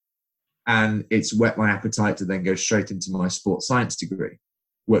and it's whet my appetite to then go straight into my sports science degree.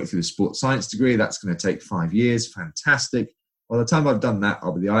 Work through the sports science degree. That's going to take 5 years. Fantastic. By the time I've done that,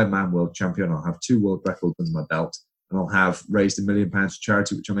 I'll be the Ironman world champion. I'll have 2 world records under my belt, and I'll have raised £1 million for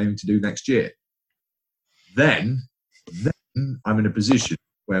charity, which I'm aiming to do next year. Then I'm in a position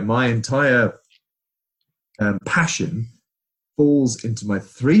where my entire passion falls into my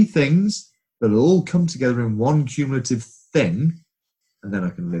 3 things that'll all come together in one cumulative thing, and then I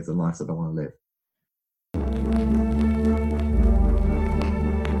can live the life that I want to live.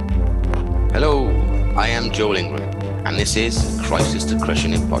 Hello, I am Joel Ingram, and this is Crisis to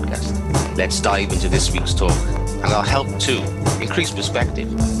Crushing It podcast. Let's dive into this week's talk, and I'll help to increase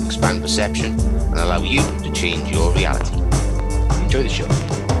perspective, expand perception, and allow you to change your reality. Enjoy the show.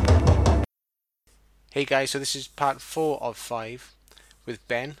 Hey guys, so this is part 4 of 5 with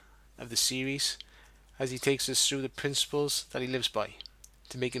Ben of the series, as he takes us through the principles that he lives by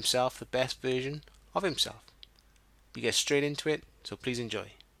to make himself the best version of himself. We get straight into it, so please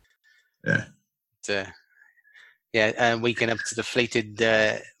enjoy. Waking up to deflated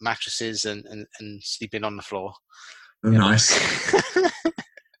mattresses and sleeping on the floor. Oh, nice.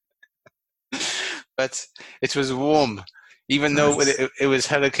 But it was warm. Even though it was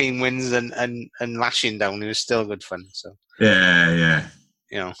hurricane winds and lashing down, it was still good fun. So yeah.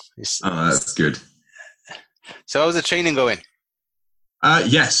 You know, that's good. So how's the training going?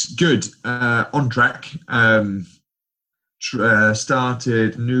 Yes, good. On track.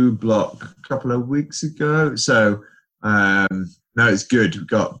 Started new block a couple of weeks ago. So no, it's good. We've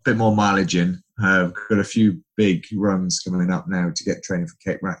got a bit more mileage in. Got a few big runs coming up now to get training for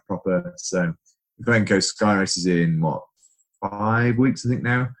Cape Wrath proper. So the Glencoe Sky Race is in 5 weeks, I think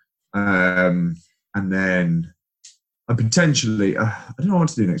now. And then I'm potentially, I don't know what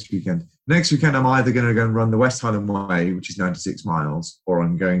to do next weekend. Next weekend, I'm either going to go and run the West Highland Way, which is 96 miles, or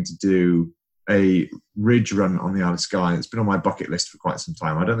I'm going to do a ridge run on the Isle of Skye. It's been on my bucket list for quite some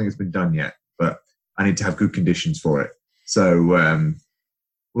time. I don't think it's been done yet, but I need to have good conditions for it. So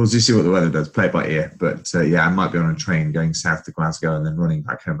we'll just see what the weather does, play it by ear. But I might be on a train going south to Glasgow and then running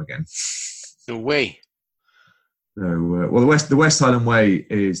back home again. No way. So, the West Highland Way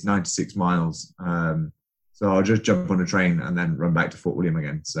is 96 miles. So I'll just jump on a train and then run back to Fort William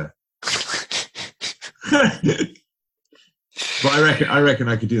again. So, but I reckon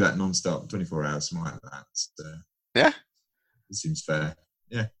I could do that non-stop, 24 hours, something like that. So, yeah, it seems fair.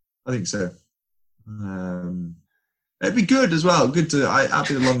 Yeah, I think so. It'd be good as well. Good to I'd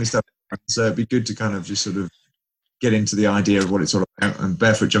be the longest ever, so it'd be good to kind of just sort of get into the idea of what it's all about. And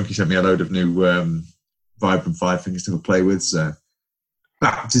Barefoot Junkie sent me a load of new Vibram 5 fingers to play with. So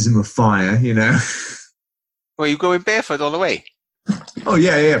baptism of fire, you know. Well, you going barefoot all the way? Oh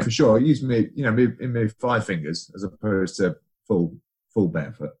yeah, for sure. I use me, in my 5 fingers as opposed to full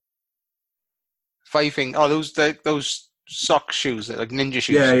barefoot. 5 fingers. Oh, those sock shoes, like ninja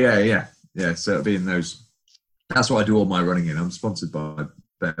shoes. Yeah. So it'll be in those. That's what I do all my running in. I'm sponsored by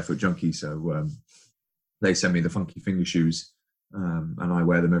Barefoot Junkie, so they send me the funky finger shoes, and I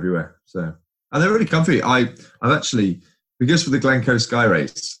wear them everywhere. So, and they're really comfy. I've actually, because for the Glencoe Sky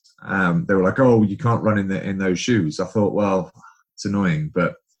Race, they were like, "Oh, you can't run in those shoes." I thought, well, it's annoying,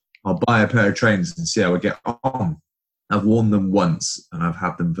 but I'll buy a pair of trainers and see how I get on. I've worn them once, and I've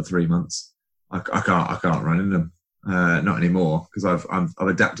had them for 3 months. I can't run in them, not anymore, because I've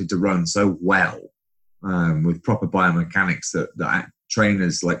adapted to run so well with proper biomechanics that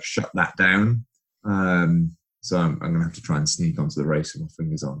trainers like shut that down. So I'm going to have to try and sneak onto the race with my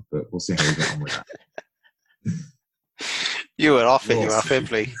fingers on, but we'll see how we get on with that. You were off it. You are fair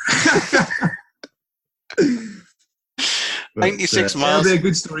play. 96 miles. It'll be a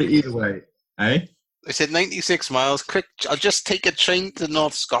good story either way, eh? I said 96 miles. Quick, I'll just take a train to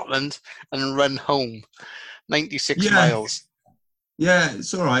North Scotland and run home. 96 miles. Yeah,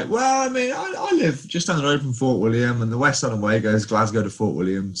 it's all right. Well, I mean, I live just down the road from Fort William, and the West Highland Way goes Glasgow to Fort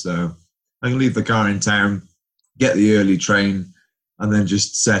William, so I can leave the car in town, get the early train, and then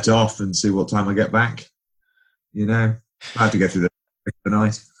just set off and see what time I get back. You know, I have to get through the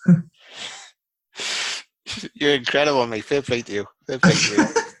night. You're incredible, mate. Fair play to you. Fair play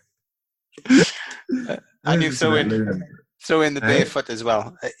to you. And you throw in the barefoot as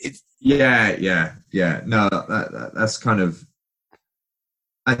well. Yeah. No, that's kind of.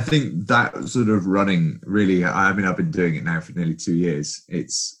 I think that sort of running really. I mean, I've been doing it now for nearly 2 years.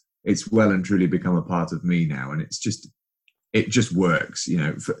 It's well and truly become a part of me now, and it just works. You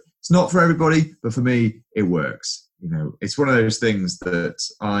know, it's not for everybody, but for me, it works. You know, it's one of those things that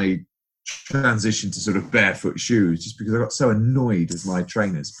I transitioned to sort of barefoot shoes just because I got so annoyed with my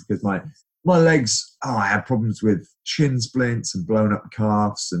trainers because my legs, I had problems with shin splints and blown up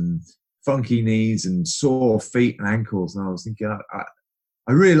calves and funky knees and sore feet and ankles. And I was thinking,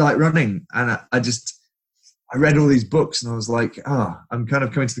 I really like running. And I read all these books and I was like, I'm kind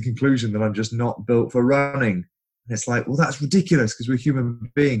of coming to the conclusion that I'm just not built for running. And it's like, well, that's ridiculous because we're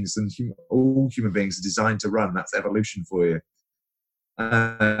human beings and all human beings are designed to run. That's evolution for you.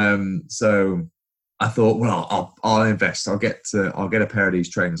 So I thought, well, I'll invest. I'll get a pair of these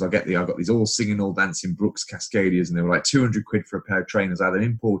trainers. I've got these all singing, all dancing Brooks Cascadias, and they were like £200 for a pair of trainers. I had them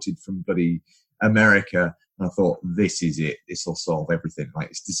imported from bloody America, and I thought, this is it. This will solve everything. Like,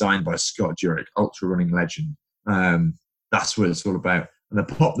 it's designed by Scott Jurek, ultra running legend. That's what it's all about. And I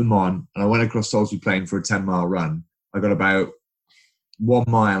popped them on, and I went across Salisbury Plain for a 10-mile run. I got about 1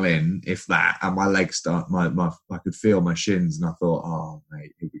 mile in, if that, and my legs I could feel my shins, and I thought, oh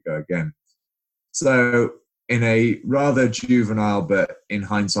mate, here we go again. So in a rather juvenile, but in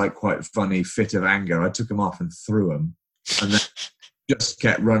hindsight quite funny fit of anger, I took them off and threw them, and then just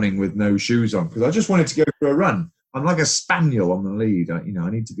kept running with no shoes on because I just wanted to go for a run. I'm like a spaniel on the lead. I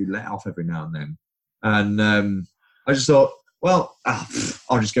need to be let off every now and then. And I just thought, well,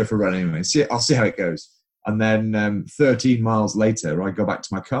 I'll just go for a run anyway. I'll see how it goes. And then 13 miles later, I go back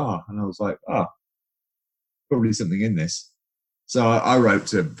to my car and I was like, probably something in this. So I wrote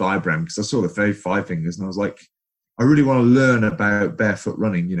to Vibram because I saw the 5 fingers and I was like, I really want to learn about barefoot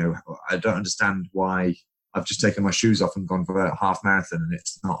running. I don't understand why I've just taken my shoes off and gone for a half marathon and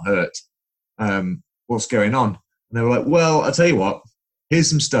it's not hurt. What's going on? And they were like, well, I'll tell you what, here's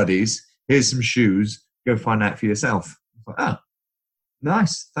some studies, here's some shoes, go find out for yourself. I was like,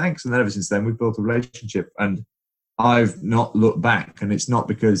 nice, thanks. And then ever since then, we've built a relationship and I've not looked back. And it's not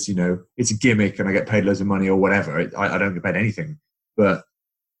because, it's a gimmick and I get paid loads of money or whatever. I don't get paid anything. But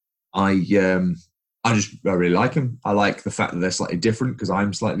I really like them. I like the fact that they're slightly different because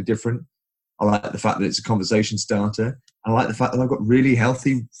I'm slightly different. I like the fact that it's a conversation starter. I like the fact that I've got really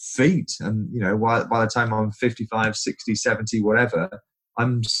healthy feet. And, by the time I'm 55, 60, 70, whatever,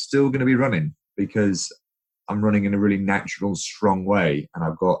 I'm still going to be running because I'm running in a really natural, strong way. And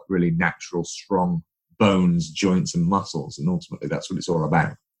I've got really natural, strong bones, joints and muscles. And ultimately, that's what it's all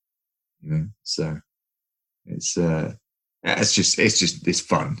about. So it's fun.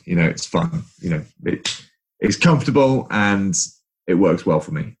 It's fun. It's comfortable and it works well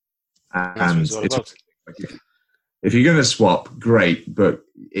for me. And if you're going to swap, great, but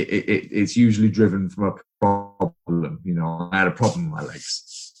it's usually driven from a problem. I had a problem with my legs.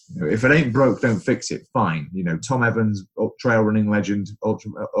 If it ain't broke, don't fix it. Fine. Tom Evans, trail running legend,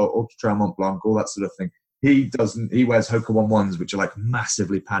 Ultra Trail Mont Blanc, all that sort of thing. He wears Hoka 11s, which are like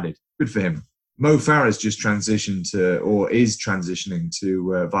massively padded. Good for him. Mo Farah's just is transitioning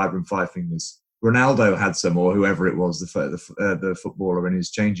to Vibram 5 fingers. Ronaldo had some, or whoever it was, the footballer in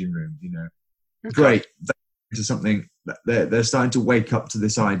his changing room. Okay. Great. To something they're starting to wake up to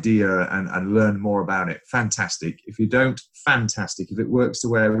this idea and learn more about it. Fantastic. If you don't, fantastic. If it works to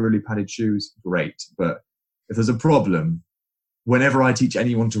wear really padded shoes, great. But if there's a problem, whenever I teach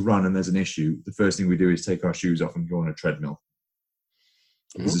anyone to run and there's an issue, the first thing we do is take our shoes off and go on a treadmill.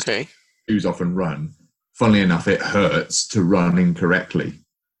 Okay. Shoes off and run. Funnily enough, it hurts to run incorrectly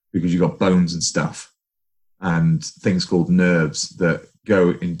because you've got bones and stuff and things called nerves that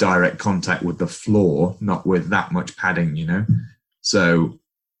go in direct contact with the floor, not with that much padding, So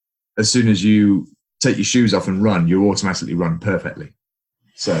as soon as you take your shoes off and run, you automatically run perfectly.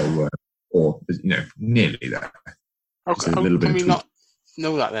 So, nearly that. Okay. How can we not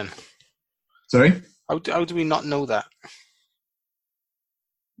know that then? Sorry? How do we not know that?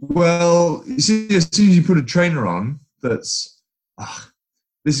 Well, you see, as soon as you put a trainer on, this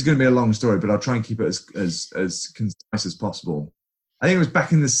is going to be a long story, but I'll try and keep it as concise as possible. I think it was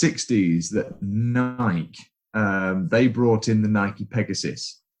back in the 60s that Nike, they brought in the Nike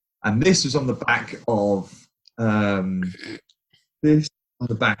Pegasus. And this was on the back of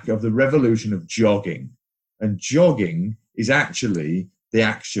the revolution of jogging. And jogging is actually the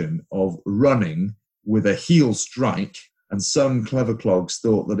action of running with a heel strike. And some clever clogs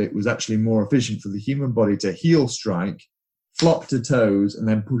thought that it was actually more efficient for the human body to heel strike, flop to toes, and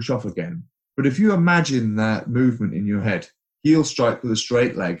then push off again. But if you imagine that movement in your head, heel strike with a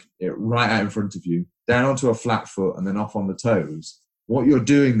straight leg, right out in front of you, down onto a flat foot, and then off on the toes, what you're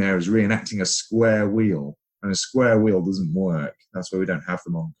doing there is reenacting a square wheel. And a square wheel doesn't work. That's why we don't have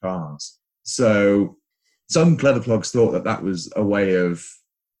them on cars. So some clever clogs thought that was a way of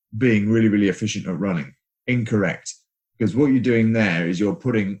being really, really efficient at running. Incorrect. Because what you're doing there is you're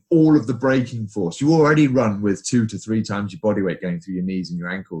putting all of the braking force. You already run with 2 to 3 times your body weight going through your knees and your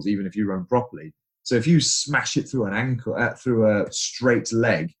ankles, even if you run properly. So if you smash it through an ankle, through a straight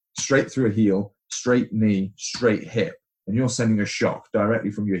leg, straight through a heel, straight knee, straight hip, and you're sending a shock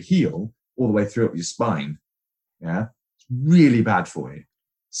directly from your heel all the way through up your spine. Yeah, it's really bad for you.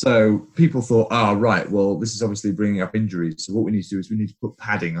 So people thought, right, well, this is obviously bringing up injuries. So what we need to do is we need to put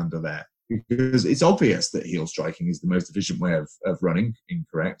padding under there, because it's obvious that heel striking is the most efficient way of running.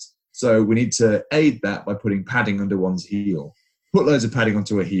 Incorrect. So we need to aid that by putting padding under one's heel. Put loads of padding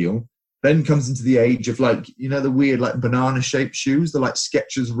onto a heel. Then comes into the age of, like, you know, the weird, like, banana-shaped shoes, the, like,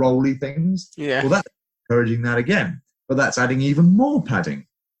 Skechers rolly things. Yeah. Well, that's encouraging that again. But that's adding even more padding.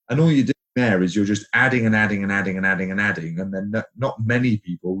 And all you're doing there is you're just adding and adding and adding and adding and adding. And then not many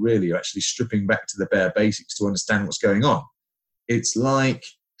people really are actually stripping back to the bare basics to understand what's going on. It's like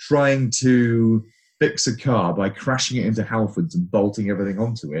trying to fix a car by crashing it into Halfords and bolting everything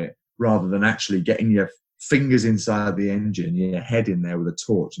onto it, rather than actually getting your fingers inside the engine, your head in there with a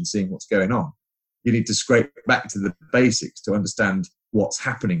torch and seeing what's going on. You need to scrape back to the basics to understand what's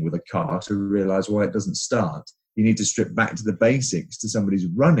happening with a car, to realize why it doesn't start. You need to strip back to the basics to somebody's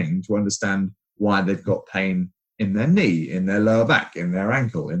running to understand why they've got pain in their knee, in their lower back, in their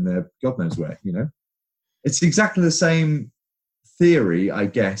ankle, in their God knows where, you know. It's exactly the same theory, I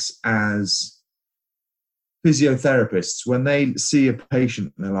guess, as physiotherapists. When they see a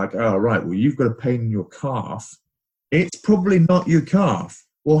patient and they're like, oh, right, well, you've got a pain in your calf. It's probably not your calf.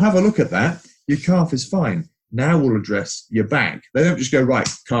 Well, have a look at that. Your calf is fine. Now we'll address your back. They don't just go, right,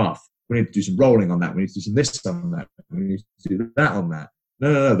 calf, we need to do some rolling on that. We need to do some this on that. We need to do that on that.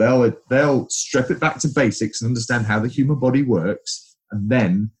 No. They'll strip it back to basics and understand how the human body works, and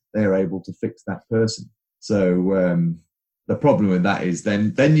then they're able to fix that person. So the problem with that is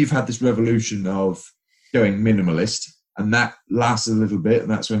then you've had this revolution of going minimalist, and that lasted a little bit,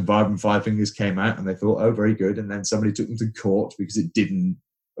 and that's when Vibram Five Fingers came out, and they thought, oh, very good, and then somebody took them to court because it didn't.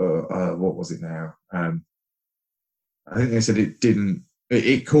 What was it now? I think they said it didn't.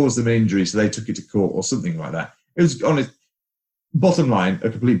 It caused them an injury, so they took it to court or something like that. It was, on its bottom line, a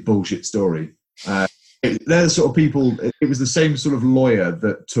complete bullshit story. They're the sort of people. It was the same sort of lawyer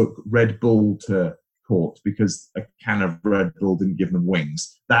that took Red Bull to court because a can of Red Bull didn't give them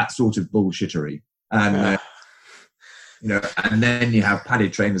wings. That sort of bullshittery. And you know, and then you have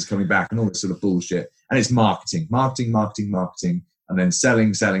padded trainers coming back and all this sort of bullshit. And it's marketing, and then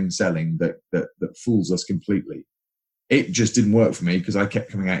selling that fools us completely. It just didn't work for me because I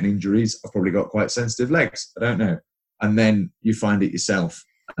kept coming out in injuries. I've probably got quite sensitive legs. I don't know. And then you find it yourself,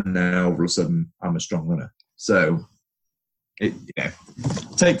 and now all of a sudden I'm a strong runner. So,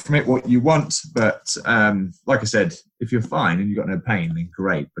 take from it what you want. But like I said, if you're fine and you've got no pain, then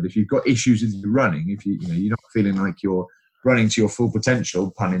great. But if you've got issues with your running, if you're not feeling like you're running to your full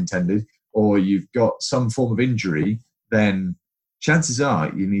potential, pun intended, or you've got some form of injury, then chances are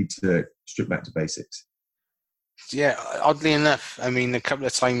you need to strip back to basics. Yeah, oddly enough, I mean, a couple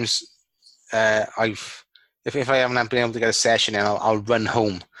of times if I haven't been able to get a session in, I'll run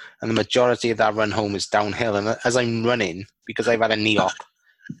home, and the majority of that run home is downhill. And as I'm running, because I've had a knee op,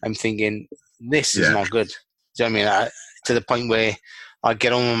 I'm thinking, this is not good. Do you know what I mean? To the point where I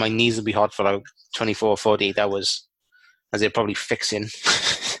get home and my knees will be hot for like 24, 48 hours, as they're probably fixing.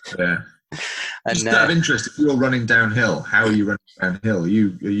 Yeah. And just out of interest, if you're running downhill, how are you running downhill? Are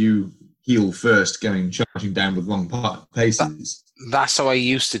you heel first, charging down with long paces? That's how I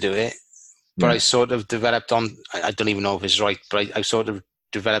used to do it. But I sort of developed on, I don't even know if it's right, but I sort of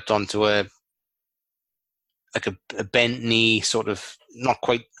developed onto a bent knee, sort of not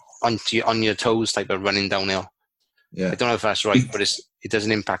quite on your toes type of running downhill. Yeah. I don't know if that's right, but it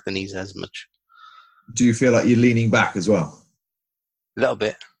doesn't impact the knees as much. Do you feel like you're leaning back as well? A little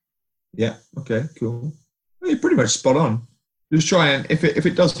bit. Yeah. Okay, cool. Well, you're pretty much spot on. Just try and, if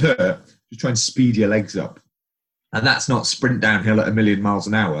it does hurt, just try and speed your legs up. And that's not sprint downhill at 1,000,000 miles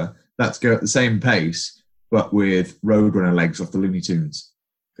an hour. That's go at the same pace, but with Roadrunner legs off the Looney Tunes.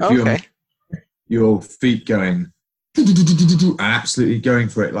 If your feet going, absolutely going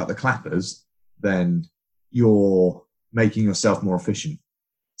for it like the clappers, then you're making yourself more efficient.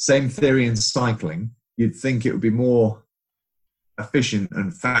 Same theory in cycling. You'd think it would be more efficient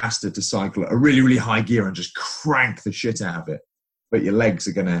and faster to cycle at a really, really high gear and just crank the shit out of it. But your legs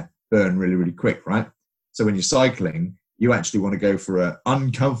are going to burn really, really quick, right? So when you're cycling, you actually want to go for an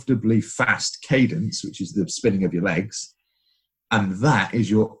uncomfortably fast cadence, which is the spinning of your legs. And that is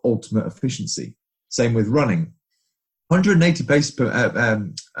your ultimate efficiency. Same with running. 180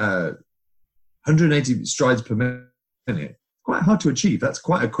 strides per minute. Quite hard to achieve. That's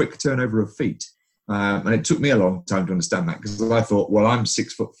quite a quick turnover of feet. And it took me a long time to understand that, because I thought, well, I'm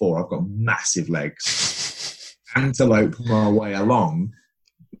 6'4", I've got massive legs. Antelope my way along.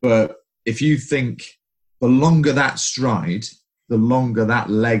 But if you think the longer that stride, the longer that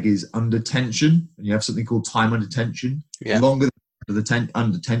leg is under tension, and you have something called time under tension. Yeah. The longer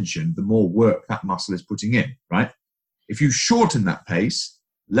under tension, the more work that muscle is putting in, right? If you shorten that pace,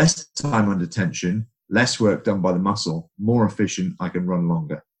 less time under tension, less work done by the muscle, more efficient, I can run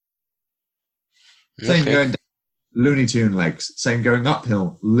longer. Same going down, Looney Tune legs. Same going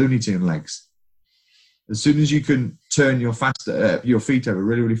uphill, Looney Tune legs. As soon as you can turn your feet over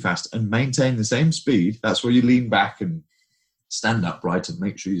really, really fast and maintain the same speed, that's where you lean back and stand upright and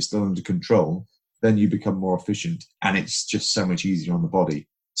make sure you're still under control, then you become more efficient. And it's just so much easier on the body,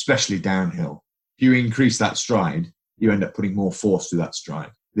 especially downhill. If you increase that stride, you end up putting more force to that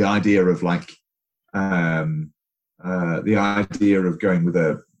stride. The idea of going with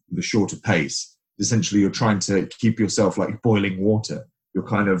a shorter pace, essentially you're trying to keep yourself like boiling water.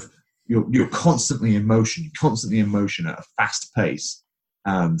 You're constantly in motion at a fast pace,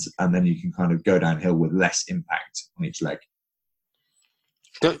 and then you can kind of go downhill with less impact on each leg.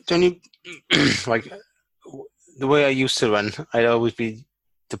 Don't you like the way I used to run? I'd always be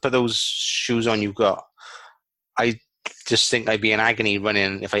to put those shoes on you got. I just think I'd be in agony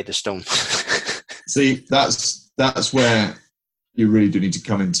running if I hit the stone. See, that's where you really do need to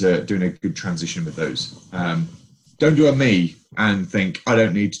come into doing a good transition with those. Don't do a me and think, I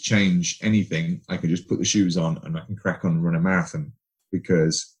don't need to change anything. I can just put the shoes on and I can crack on and run a marathon.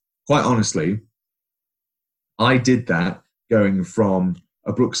 Because quite honestly, I did that going from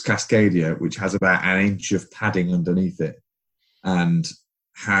a Brooks Cascadia, which has about an inch of padding underneath it and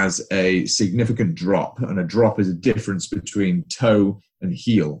has a significant drop. And a drop is a difference between toe and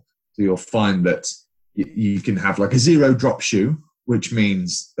heel. So you'll find that you can have like a 0 drop shoe, which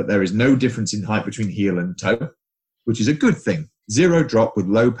means that there is no difference in height between heel and toe, which is a good thing. 0 drop with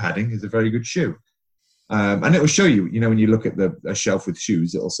low padding is a very good shoe. And it will show you, when you look at a shelf with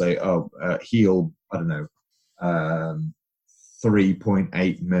shoes, it'll say, heel,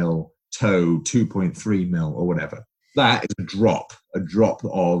 3.8 mil, toe 2.3 mil or whatever. That is a drop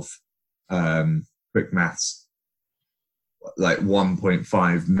of quick maths, like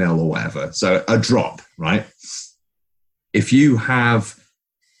 1.5 mil or whatever. So a drop, right? If you go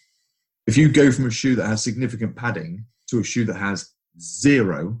from a shoe that has significant padding to a shoe that has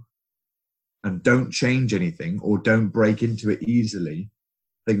 0 and don't change anything or don't break into it easily,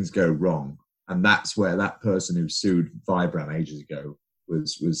 things go wrong. And that's where that person who sued Vibram ages ago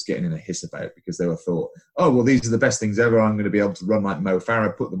was getting in a hiss about, because they were thought, oh, well, these are the best things ever. I'm going to be able to run like Mo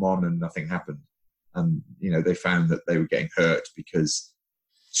Farah, put them on and nothing happened. And, they found that they were getting hurt because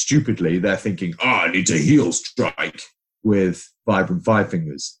stupidly they're thinking, I need to heel strike with Vibram 5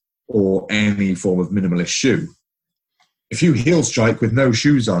 fingers or any form of minimalist shoe. If you heel strike with no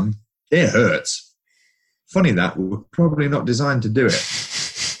shoes on, it hurts. Funny that, we're probably not designed to do it.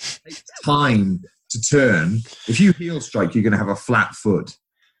 It takes time to turn. If you heel strike, you're going to have a flat foot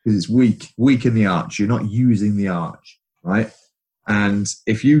because it's weak in the arch. You're not using the arch, right? And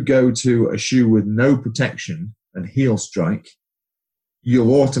if you go to a shoe with no protection and heel strike,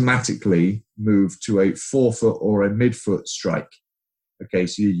 you'll automatically move to a forefoot or a midfoot strike. Okay,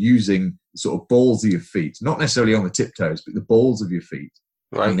 so you're using the sort of balls of your feet, not necessarily on the tiptoes, but the balls of your feet.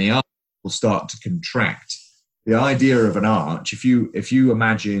 Right. And the arch will start to contract. The idea of an arch, if you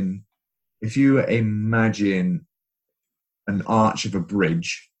imagine an arch of a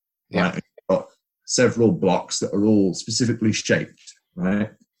bridge, yeah, right, you've got several blocks that are all specifically shaped,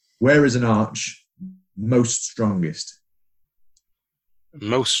 right? Where is an arch most strongest?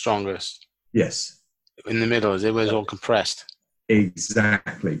 Most strongest? Yes. In the middle, it was all compressed.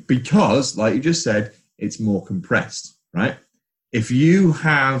 Exactly. Because, like you just said, it's more compressed, right? If you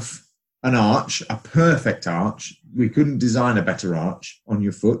have an arch, a perfect arch, we couldn't design a better arch on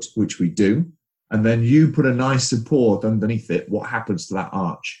your foot, which we do, and then you put a nice support underneath it, what happens to that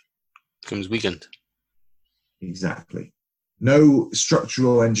arch? Becomes weakened. Exactly. No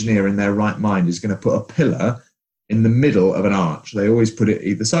structural engineer in their right mind is going to put a pillar in the middle of an arch. They always put it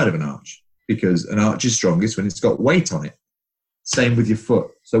either side of an arch because an arch is strongest when it's got weight on it. Same with your foot.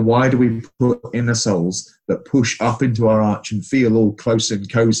 So why do we put inner soles that push up into our arch and feel all close and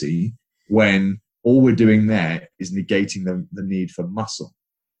cozy when all we're doing there is negating the need for muscle?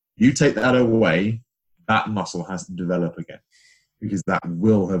 You take that away, that muscle has to develop again because that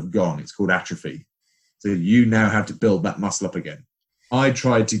will have gone. It's called atrophy. So you now have to build that muscle up again. I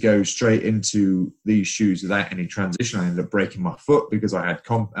tried to go straight into these shoes without any transition. I ended up breaking my foot because I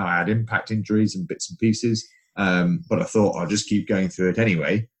had impact injuries and bits and pieces. But I thought I'll just keep going through it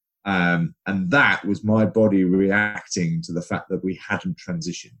anyway. And that was my body reacting to the fact that we hadn't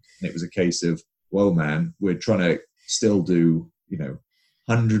transitioned. And it was a case of, well, man, we're trying to still do,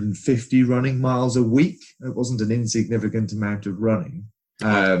 150 running miles a week. It wasn't an insignificant amount of running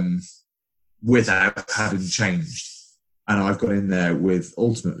without having changed. And I've got in there with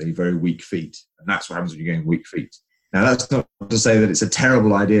ultimately very weak feet. And that's what happens when you're getting weak feet. Now, that's not to say that it's a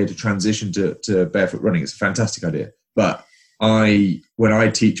terrible idea to transition to barefoot running. It's a fantastic idea. But when I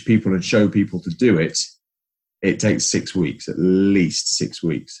teach people and show people to do it, it takes 6 weeks, at least 6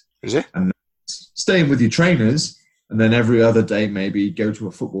 weeks. Is it? And staying with your trainers, and then every other day maybe go to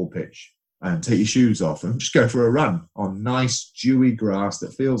a football pitch and take your shoes off and just go for a run on nice, dewy grass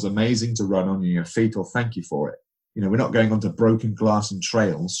that feels amazing to run on, and your feet will thank you for it. You know, we're not going onto broken glass and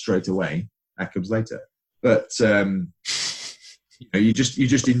trails straight away. That comes later. But you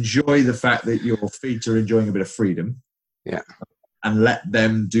just enjoy the fact that your feet are enjoying a bit of freedom. Yeah. And let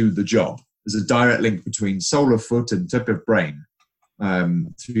them do the job. There's a direct link between sole of foot and tip of brain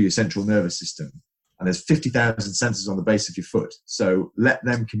through your central nervous system. And there's 50,000 sensors on the base of your foot. So let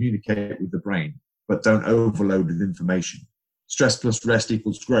them communicate with the brain, but don't overload with information. Stress plus rest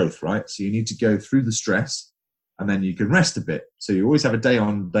equals growth, right? So you need to go through the stress, and then you can rest a bit. So you always have a day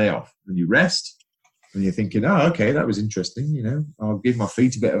on, day off. Then you rest, and you're thinking, oh, okay, that was interesting. You know, I'll give my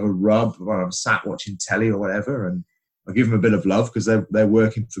feet a bit of a rub while I'm sat watching telly or whatever, and I'll give them a bit of love because they're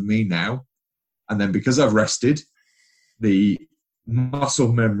working for me now. And then because I've rested, the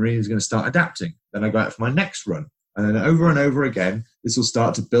muscle memory is going to start adapting. Then I go out for my next run. And then over and over again, this will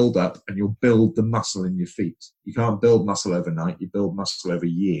start to build up, and you'll build the muscle in your feet. You can't build muscle overnight. You build muscle over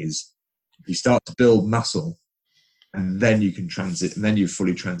years. You start to build muscle, and then you can transit, and then you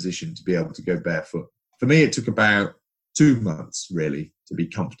fully transition to be able to go barefoot. For me, it took about 2 months, really, to be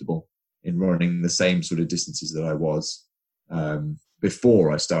comfortable in running the same sort of distances that I was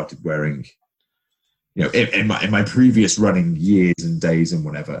before I started wearing, you know, in my previous running years and days and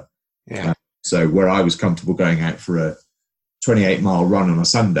whatever. Yeah. So where I was comfortable going out for a 28-mile run on a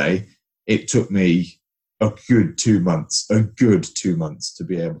Sunday, it took me a good 2 months to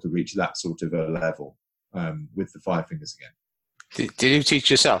be able to reach that sort of a level with the five fingers again. Did you teach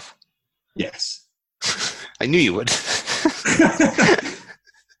yourself? Yes. I knew you would.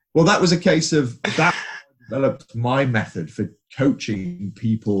 Well, that was a case of that developed my method for coaching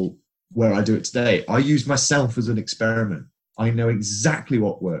people where I do it today. I use myself as an experiment. I know exactly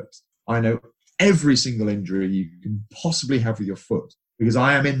what works. I know every single injury you can possibly have with your foot, because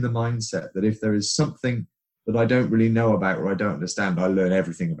I am in the mindset that if there is something that I don't really know about or I don't understand, I learn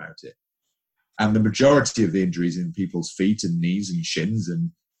everything about it. And the majority of the injuries in people's feet and knees and shins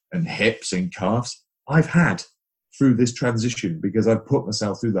and hips and calves, I've had through this transition because I've put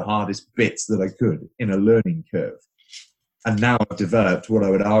myself through the hardest bits that I could in a learning curve. And now I've developed what I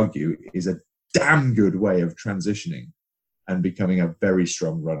would argue is a damn good way of transitioning and becoming a very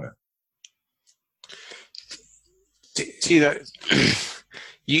strong runner. See that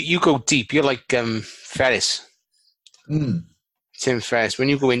you go deep. You're like Ferris. Tim Ferriss. When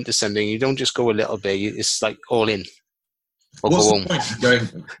you go into something, you don't just go a little bit. It's like all in. Or what's go the point of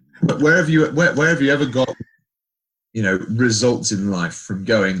going? But where have you ever got, you know, results in life from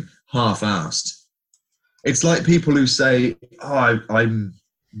going half-assed? It's like people who say, "Oh, I'm."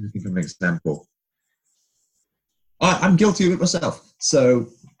 Let me think of an example. I'm guilty of it myself. So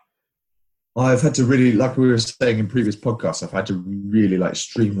I've had to really, like we were saying in previous podcasts, I've had to really like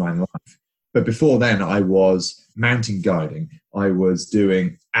streamline life. But before then, I was mountain guiding. I was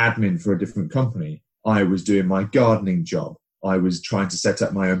doing admin for a different company. I was doing my gardening job. I was trying to set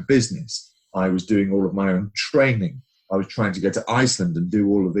up my own business. I was doing all of my own training. I was trying to go to Iceland and do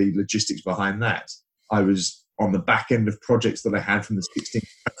all of the logistics behind that. I was on the back end of projects that I had from the 16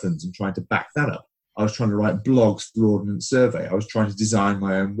 marathons and trying to back that up. I was trying to write blogs for Ordnance Survey. I was trying to design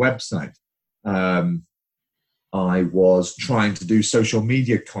my own website. I was trying to do social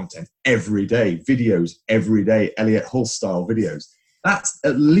media content every day, videos every day, Elliot Hull style videos. That's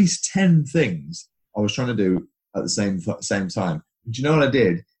at least 10 things I was trying to do at the same time. Do you know what I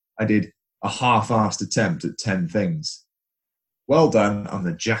did? I did a half-assed attempt at 10 things. Well done, I'm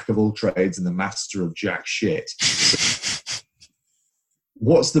the jack of all trades and the master of jack shit.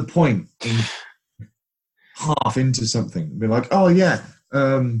 What's the point in half into something? Be like, oh yeah,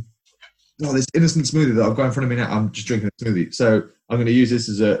 this innocent smoothie that I've got in front of me now, I'm just drinking a smoothie. So I'm going to use this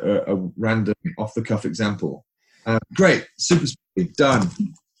as a random off-the-cuff example. Great, super smoothie, done.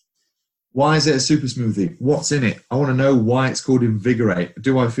 Why is it a super smoothie? What's in it? I want to know why it's called Invigorate.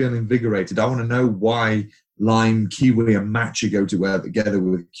 Do I feel invigorated? I want to know why lime, kiwi, and matcha go together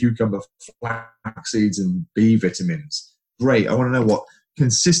with cucumber, flax seeds, and B vitamins. Great. I want to know what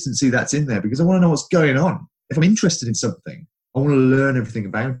consistency that's in there because I want to know what's going on. If I'm interested in something, I want to learn everything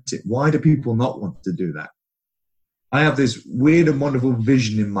about it. Why do people not want to do that? I have this weird and wonderful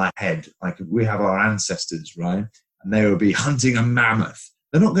vision in my head. Like we have our ancestors, right? And they will be hunting a mammoth.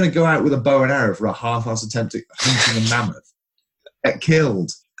 They're not going to go out with a bow and arrow for a half-assed attempt at hunting a mammoth. Get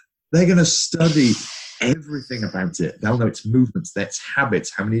killed. They're going to study everything about it. They'll know its movements, its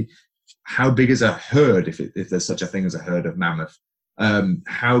habits, how big is a herd, if there's such a thing as a herd of mammoth.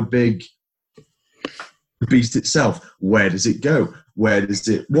 How big the beast itself, where does it go? What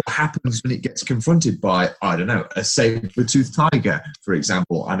happens when it gets confronted by, I don't know, a saber-toothed tiger, for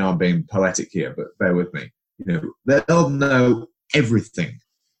example? I know I'm being poetic here, but bear with me. They'll know everything.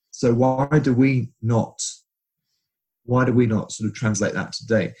 So why do we not sort of translate that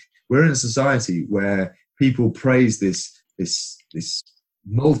today? We're in a society where people praise this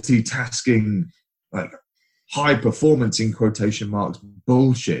multitasking, like high performance in quotation marks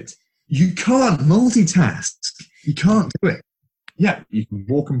bullshit. You can't multitask. You can't do it. Yeah, you can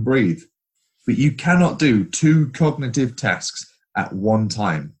walk and breathe, but you cannot do 2 cognitive tasks at one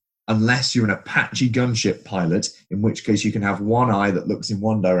time unless you're an Apache gunship pilot, in which case you can have one eye that looks in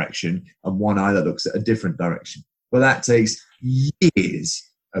one direction and one eye that looks at a different direction. But that takes years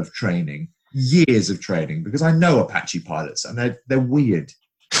of training, because I know Apache pilots and they're weird.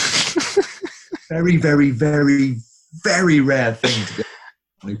 Very, very, very, very rare thing to get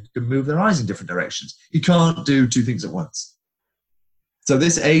who can move their eyes in different directions. You can't do 2 things at once. So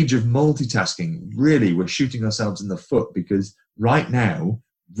this age of multitasking, really, we're shooting ourselves in the foot, because right now,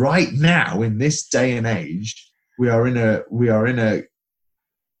 in this day and age, we are in a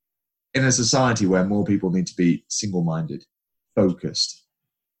society where more people need to be single-minded, focused.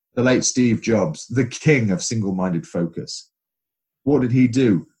 The late Steve Jobs, the king of single-minded focus. What did he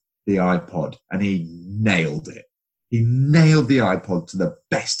do? The iPod, and he nailed it. He nailed the iPod to the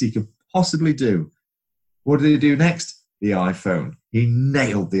best he could possibly do. What did he do next? The iPhone. He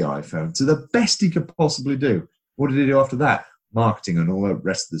nailed the iPhone to the best he could possibly do. What did he do after that? Marketing and all the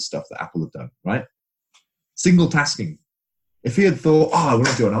rest of the stuff that Apple have done, right? Single tasking. If he had thought, I want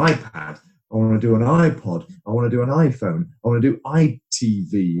to do an iPad, I want to do an iPod, I want to do an iPhone, I want to do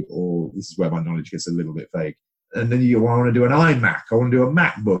iTV, or this is where my knowledge gets a little bit vague. And then I want to do an iMac, I want to do a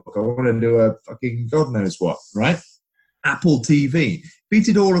MacBook, I want to do a fucking God knows what, right? Apple TV. If he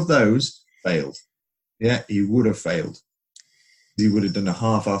did all of those, failed. Yeah, he would have failed. He would have done a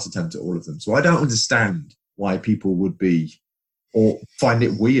half-assed attempt at all of them. So I don't understand why people would be, or find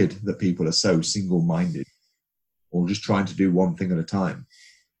it weird that people are so single-minded or just trying to do one thing at a time.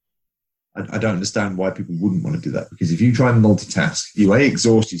 I don't understand why people wouldn't want to do that, because if you try and multitask, you A,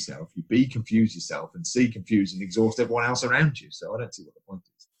 exhaust yourself, you B, confuse yourself, and C, confuse and exhaust everyone else around you. So I don't see what the point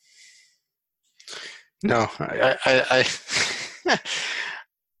is. No,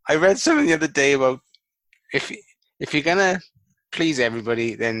 I read something the other day about if you're gonna please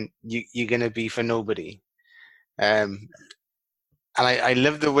everybody, then you're gonna be for nobody. And I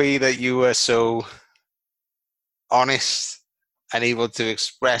love the way that you were so honest and able to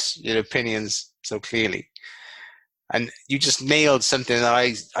express your opinions so clearly. And you just nailed something that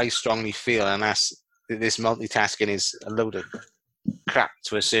I strongly feel, and that's that this multitasking is a load of crap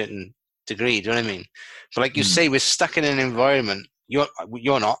to a certain degree. Do you know what I mean? But like you say, we're stuck in an environment. You're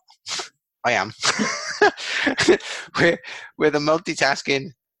not. I am. where the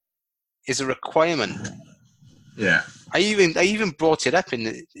multitasking is a requirement. Yeah. I even brought it up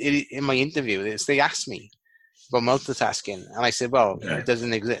in my interview. They asked me about multitasking, and I said, well, it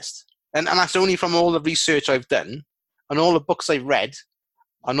doesn't exist. And that's only from all the research I've done, and all the books I've read,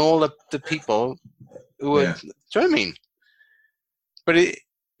 and all of the people who are, do you know what I mean? But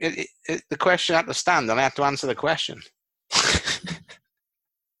the question had to stand, and I had to answer the question.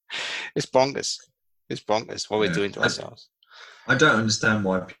 It's bonkers. It's bonkers what we're doing to ourselves. I don't understand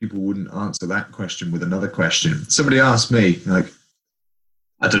why people wouldn't answer that question with another question. Somebody asked me, like,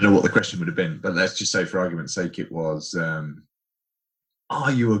 I don't know what the question would have been, but let's just say for argument's sake it was,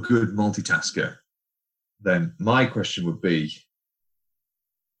 are you a good multitasker? Then my question would be,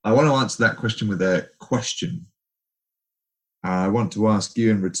 I want to answer that question with a question. I want to ask you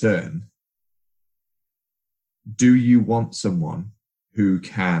in return, do you want someone who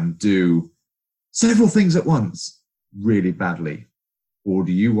can do several things at once really badly? Or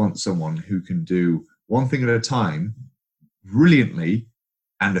do you want someone who can do one thing at a time brilliantly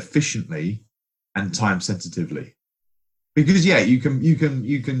and efficiently and time sensitively? Because you can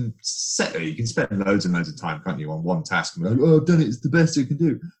spend loads and loads of time, can't you, on one task and be like, oh, I've done it, it's the best you can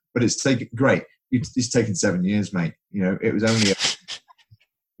do. But it's taken 7 years, mate. It was only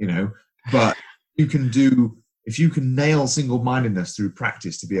but you can do, if you can nail single-mindedness through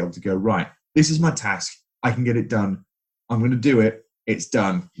practice to be able to go, right, this is my task, I can get it done, I'm going to do it, it's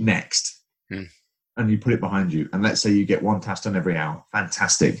done, next. and you put it behind you. And let's say you get one task done every hour.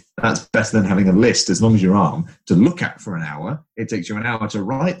 Fantastic. That's better than having a list as long as your arm to look at for an hour. It takes you an hour to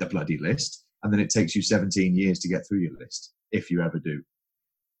write the bloody list. And then it takes you 17 years to get through your list, if you ever do.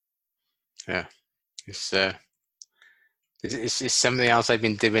 Yeah. It's something else I've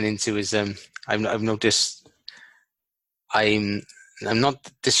been dipping into is I've noticed I'm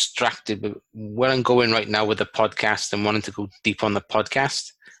not distracted, but where I'm going right now with the podcast and wanting to go deep on the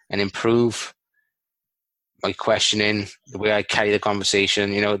podcast and improve my questioning, the way I carry the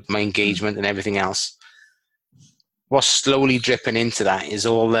conversation, my engagement and everything else. What's slowly dripping into that is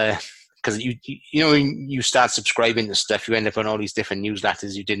all the, because when you start subscribing to stuff, you end up on all these different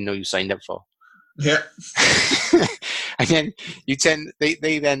newsletters you didn't know you signed up for. Yeah. And then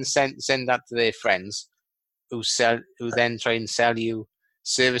they then send that to their friends who then try and sell you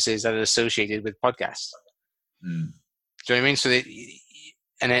services that are associated with podcasts. Mm. Do you know what I mean? So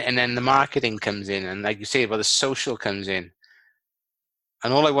and then the marketing comes in, and like you say, the social comes in.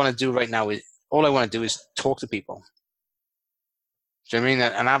 And all I want to do right now is talk to people. Do you know what I mean?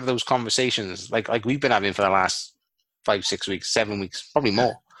 And have those conversations like we've been having for the last 5, 6 weeks, 7 weeks, probably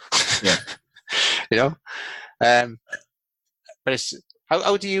more. Yeah. But it's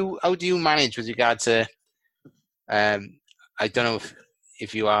how do you manage with regard to I don't know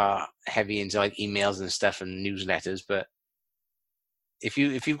if you are heavy into like emails and stuff and newsletters, but if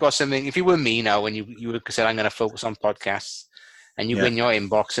you've got something, if you were me now and you said I'm going to focus on podcasts, and you win your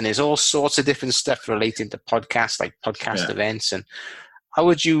inbox and there's all sorts of different stuff relating to podcasts, like podcast events, and how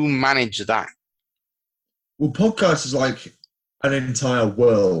would you manage that? Well, podcast is like an entire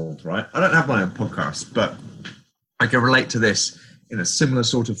world, right? I don't have my own podcast, but I can relate to this in a similar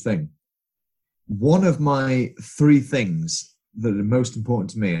sort of thing. One of my 3 things that are most important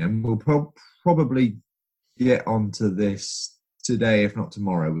to me, and we'll probably get onto this today, if not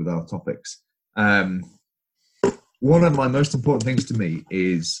tomorrow, with our topics. One of my most important things to me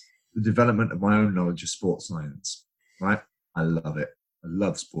is the development of my own knowledge of sports science, right? I love it. I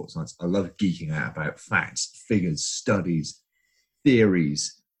love sports science. I love geeking out about facts, figures, studies,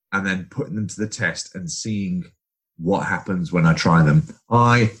 theories, and then putting them to the test and seeing what happens when I try them.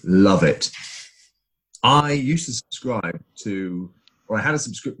 I love it. I used to subscribe to, or I had a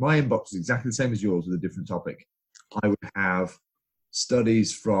subscription. My inbox was exactly the same as yours with a different topic. I would have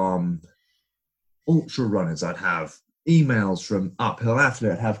studies from ultra runners. I'd have emails from Uphill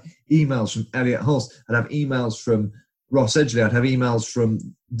Athlete. I'd have emails from Elliot Hulse. I'd have emails from Ross Edgley. I'd have emails from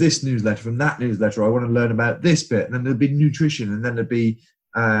this newsletter, from that newsletter. I want to learn about this bit. And then there'd be nutrition, and then there'd be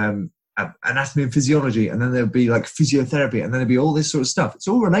anatomy and physiology, and then there'd be like physiotherapy, and then there'd be all this sort of stuff. It's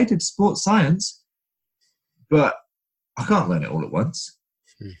all related to sports science, but I can't learn it all at once.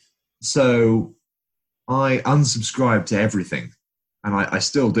 So I unsubscribe to everything. And I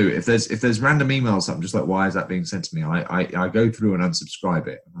still do. If there's random emails, I'm just like, why is that being sent to me? I go through and unsubscribe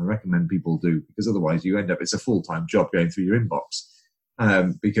it. And I recommend people do, because otherwise you end up, it's a full-time job going through your inbox.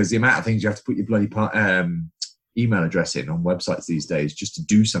 Because the amount of things you have to put your bloody email address in on websites these days just to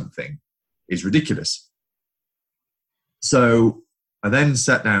do something is ridiculous. So I then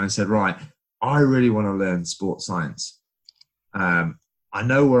sat down and said, right, I really want to learn sports science. I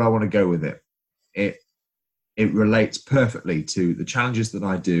know where I want to go with it. It relates perfectly to the challenges that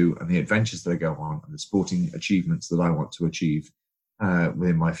I do and the adventures that I go on and the sporting achievements that I want to achieve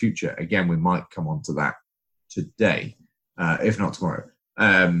within my future. Again, we might come on to that today, if not tomorrow.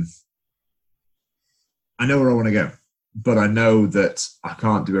 I know where I want to go, but I know that I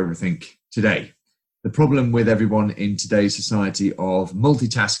can't do everything today. The problem with everyone in today's society of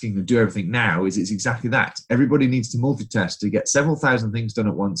multitasking and do everything now is it's exactly that. Everybody needs to multitask to get several thousand things done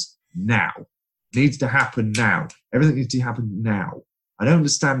at once now. Needs to happen now. Everything needs to happen now. I don't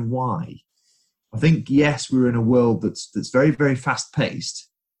understand why. I think, yes, we're in a world that's very, very fast paced,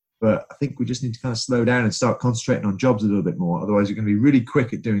 but I think we just need to kind of slow down and start concentrating on jobs a little bit more. Otherwise, you're going to be really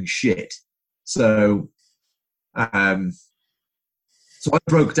quick at doing shit. So I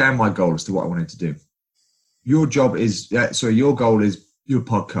broke down my goal as to what I wanted to do. Your goal is your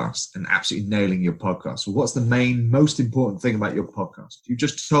podcast and absolutely nailing your podcast. So what's the most important thing about your podcast? You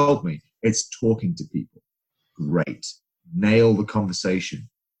just told me it's talking to people. Great. Nail the conversation.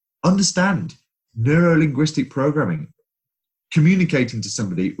 Understand neuro-linguistic programming. Communicating to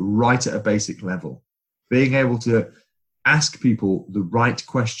somebody right at a basic level. Being able to ask people the right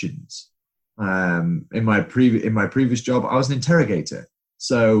questions. In my previous job, I was an interrogator.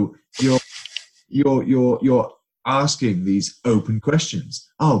 So you're asking these open questions.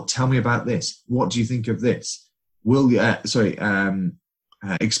 Oh, tell me about this. What do you think of this? Tell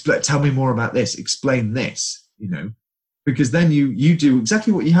me more about this. Explain this. Because then you do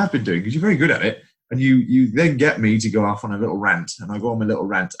exactly what you have been doing, because you're very good at it. And you then get me to go off on a little rant, and I go on my little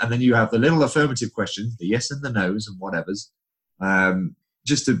rant, and then you have the little affirmative questions, the yes and the no's and whatever's,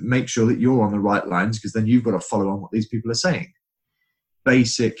 just to make sure that you're on the right lines, because then you've got to follow on what these people are saying.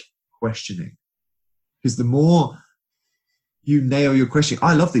 Basic questioning. Because the more you nail your question,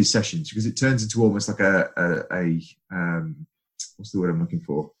 I love these sessions because it turns into almost like a what's the word I'm looking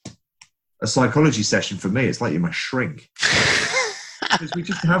for? A psychology session for me. It's like you're my shrink. Because we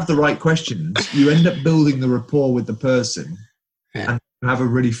just have the right questions, you end up building the rapport with the person, and have a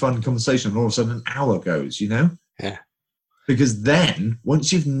really fun conversation, and all of a sudden an hour goes, Yeah. Because then,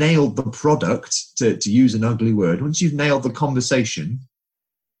 once you've nailed the product, to use an ugly word, once you've nailed the conversation,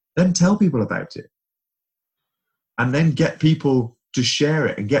 then tell people about it. And then get people to share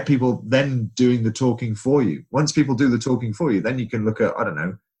it, and get people then doing the talking for you. Once people do the talking for you, then you can look at, I don't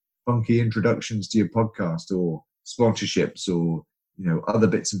know, funky introductions to your podcast, or sponsorships, or other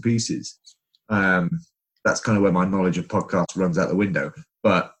bits and pieces. That's kind of where my knowledge of podcasts runs out the window.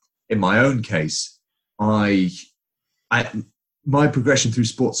 But in my own case, my progression through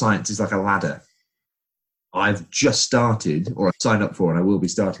sports science is like a ladder. I've just started, or I've signed up for, and I will be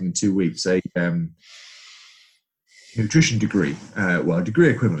starting in 2 weeks, a nutrition degree, a degree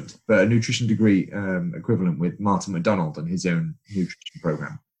equivalent, but a nutrition degree equivalent with Martin McDonald and his own nutrition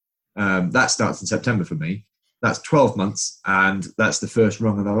program. That starts in September for me. That's 12 months, and that's the first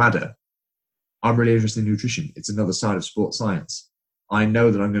rung of the ladder. I'm really interested in nutrition. It's another side of sports science. I know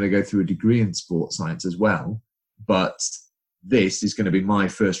that I'm going to go through a degree in sports science as well, but this is going to be my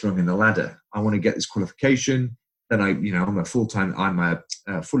first rung in the ladder. I want to get this qualification. Then I'm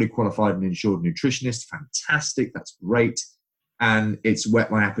a fully qualified and insured nutritionist. Fantastic. That's great. And it's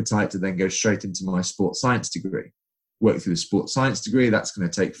whet my appetite to then go straight into my sports science degree. Work through the sports science degree. That's going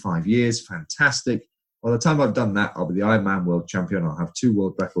to take 5 years. Fantastic. By the time I've done that, I'll be the Ironman world champion. I'll have 2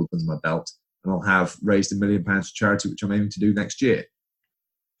 world records under my belt, and I'll have raised £1 million for charity, which I'm aiming to do next year.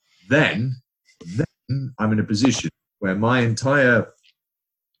 Then I'm in a position where my entire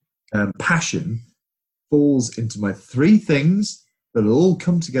passion falls into my 3 things that will all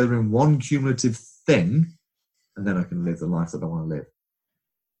come together in one cumulative thing, and then I can live the life that I want to live.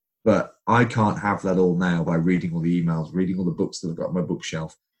 But I can't have that all now by reading all the emails, reading all the books that I've got on my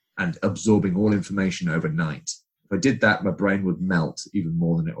bookshelf, and absorbing all information overnight. If I did that, my brain would melt even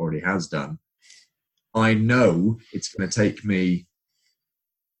more than it already has done. I know it's going to take me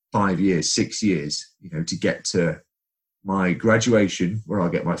 5 years, 6 years, to get to my graduation, where I'll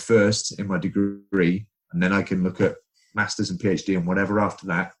get my first in my degree, and then I can look at masters and PhD and whatever after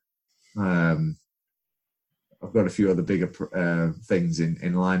that. I've got a few other bigger things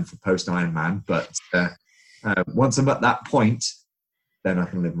in line for post Ironman, but once I'm at that point, then I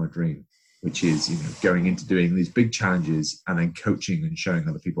can live my dream, which is going into doing these big challenges and then coaching and showing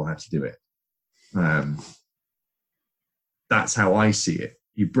other people how to do it. That's how I see it.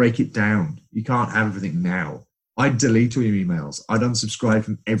 You break it down. You can't have everything now. I'd delete all your emails. I'd unsubscribe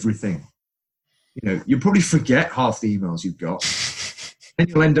from everything. You'll probably forget half the emails you've got, and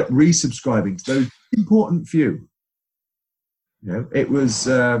you'll end up resubscribing to those important few. It was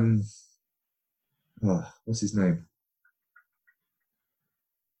what's his name?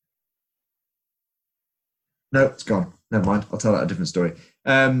 No, it's gone. Never mind. I'll tell that a different story.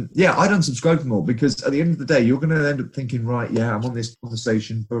 I'd unsubscribe them all, because at the end of the day, you're going to end up thinking, right, I'm on this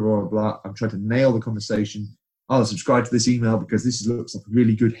conversation, blah, blah, blah. I'm trying to nail the conversation. I'll subscribe to this email because this looks like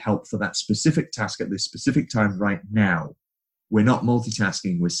really good help for that specific task at this specific time right now. We're not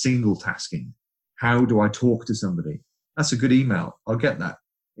multitasking. We're single tasking. How do I talk to somebody? That's a good email. I'll get that.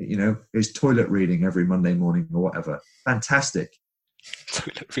 It's toilet reading every Monday morning or whatever. Fantastic.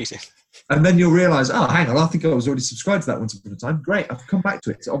 Toilet reading. And then you'll realize, oh, hang on, I think I was already subscribed to that once upon a time. Great, I can come back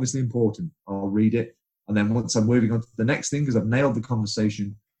to it. It's obviously important. I'll read it. And then once I'm moving on to the next thing, because I've nailed the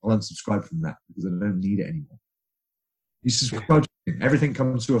conversation, I'll unsubscribe from that because I don't need it anymore. You subscribe to everything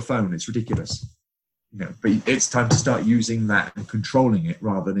comes to a phone. It's ridiculous. But it's time to start using that and controlling it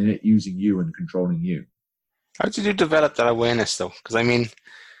rather than it using you and controlling you. How did you develop that awareness, though? Because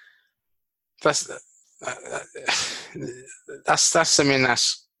that's something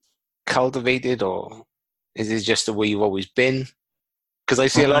that's cultivated, or is it just the way you've always been? Because I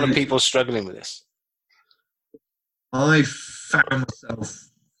see a lot of people struggling with this. I found myself.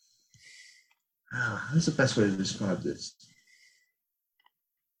 What's the best way to describe this?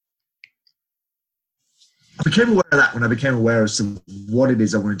 I became aware of that when I became aware of what it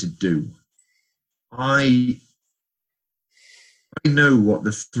is I wanted to do. I know what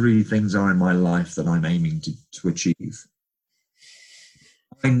the 3 things are in my life that I'm aiming to achieve.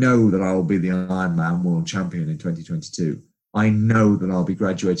 I know that I will be the Ironman world champion in 2022. I know that I'll be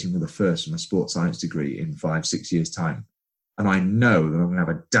graduating with a first from a sports science degree in 5-6 years' time. And I know that I'm going to have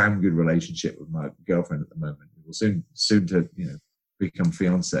a damn good relationship with my girlfriend at the moment. We will soon to, become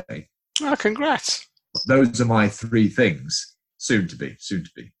fiance. Oh, congrats. Those are my three things. Soon to be.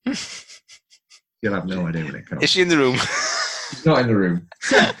 You'll have no idea when it comes. Is she in the room? She's not in the room.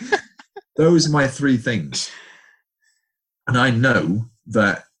 Those are my three things. And I know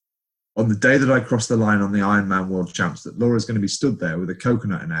that on the day that I cross the line on the Ironman World Champs, that Laura's going to be stood there with a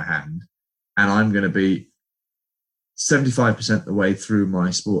coconut in her hand, and I'm going to be 75% the way through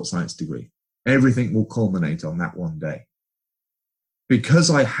my sports science degree. Everything will culminate on that one day. Because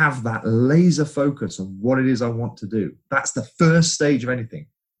I have that laser focus on what it is I want to do. That's the first stage of anything.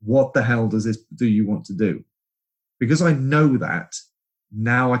 What the hell do you want to do? Because I know that,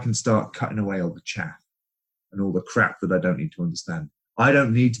 now I can start cutting away all the chaff and all the crap that I don't need to understand. I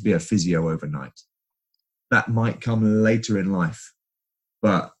don't need to be a physio overnight. That might come later in life.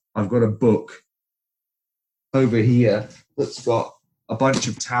 But I've got a book over here that's got a bunch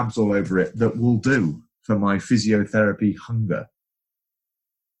of tabs all over it that will do for my physiotherapy hunger.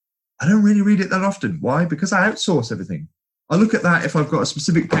 I don't really read it that often. Why? Because I outsource everything. I look at that if I've got a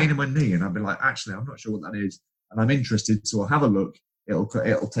specific pain in my knee and I've been like, actually, I'm not sure what that is. And I'm interested, so I'll have a look. It'll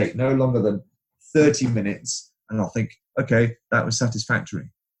take no longer than 30 minutes. And I'll think, okay, that was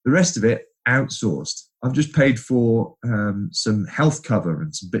satisfactory. The rest of it, outsourced. I've just paid for some health cover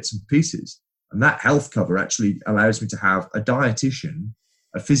and some bits and pieces. And that health cover actually allows me to have a dietitian,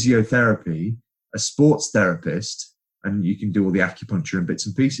 a physiotherapy, a sports therapist, and you can do all the acupuncture and bits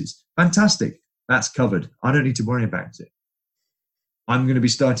and pieces. Fantastic. That's covered. I don't need to worry about it. I'm going to be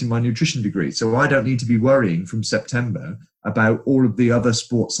starting my nutrition degree, so I don't need to be worrying from September about all of the other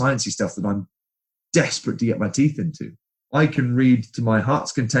sports sciencey stuff that I'm desperate to get my teeth into. I can read to my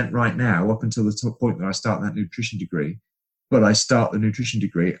heart's content right now up until the point that I start that nutrition degree, but I start the nutrition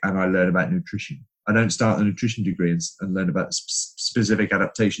degree and I learn about nutrition. I don't start the nutrition degree and learn about the specific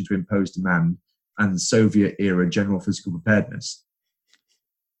adaptation to imposed demand and Soviet-era general physical preparedness.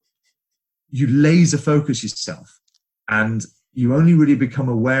 You laser focus yourself, and you only really become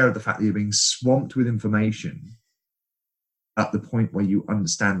aware of the fact that you're being swamped with information at the point where you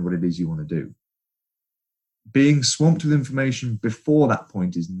understand what it is you want to do. Being swamped with information before that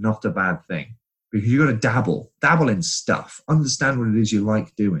point is not a bad thing, because you've got to dabble in stuff, understand what it is you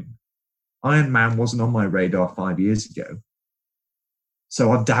like doing. Ironman wasn't on my radar 5 years ago.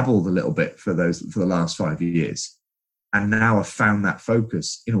 So I've dabbled a little bit for the last 5 years. And now I've found that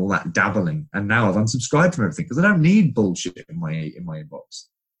focus in all that dabbling. And now I've unsubscribed from everything because I don't need bullshit in my inbox.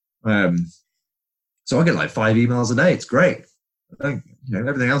 So I get like 5 emails a day. It's great.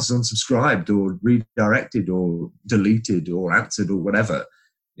 Everything else is unsubscribed or redirected or deleted or answered or whatever.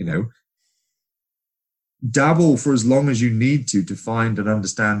 Dabble for as long as you need to find and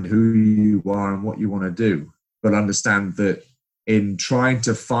understand who you are and what you want to do. But understand that in trying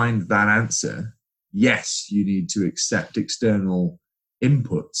to find that answer, yes, you need to accept external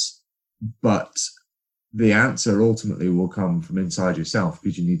inputs, but the answer ultimately will come from inside yourself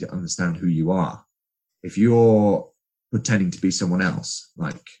because you need to understand who you are. If you're pretending to be someone else,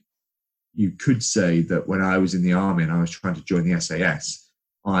 like you could say that when I was in the army and I was trying to join the SAS,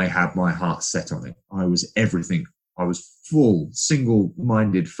 I had my heart set on it. I was everything. I was full,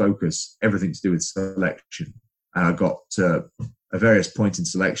 single-minded focus, everything to do with selection. And I got to a various point in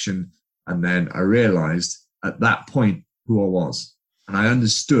selection, and then I realized at that point who I was. And I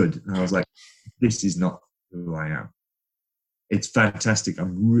understood, and I was like, this is not who I am. It's fantastic. I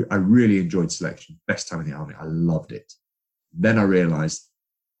really enjoyed selection. Best time in the army. I loved it. Then I realized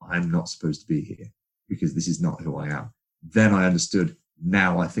I'm not supposed to be here because this is not who I am. Then I understood,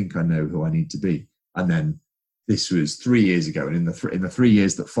 now I think I know who I need to be. And then this was 3 years ago. And in the 3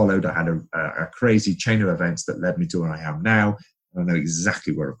 years that followed, I had a crazy chain of events that led me to where I am now. And I know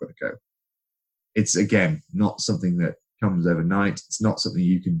exactly where I've got to go. It's, again, not something that comes overnight. It's not something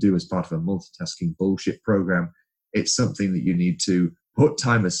you can do as part of a multitasking bullshit program. It's something that you need to put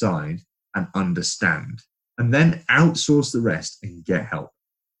time aside and understand, and then outsource the rest and get help.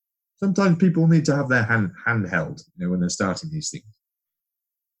 Sometimes people need to have their hand held, when they're starting these things.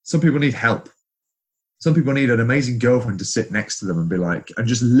 Some people need help. Some people need an amazing girlfriend to sit next to them and be like, and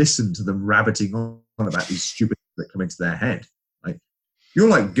just listen to them rabbiting on about these stupid things that come into their head. Like, you're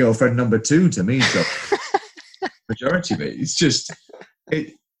like girlfriend number 2 to me, so majority of it. It's just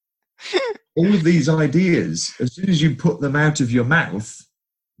all of these ideas, as soon as you put them out of your mouth,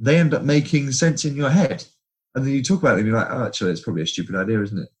 they end up making sense in your head. And then you talk about them, you're like, oh, actually, it's probably a stupid idea,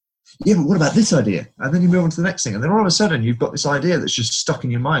 isn't it? Yeah, but what about this idea? And then you move on to the next thing. And then all of a sudden, you've got this idea that's just stuck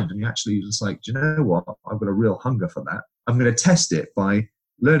in your mind. And you're actually just like, do you know what? I've got a real hunger for that. I'm going to test it by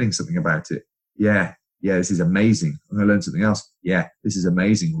learning something about it. Yeah, this is amazing. I'm going to learn something else. Yeah, this is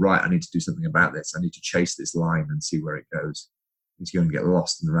amazing. Right, I need to do something about this. I need to chase this line and see where it goes. I need to go and get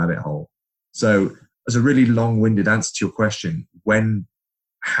lost in the rabbit hole. So as a really long-winded answer to your question,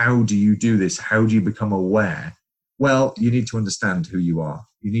 how do you do this? How do you become aware? Well, you need to understand who you are.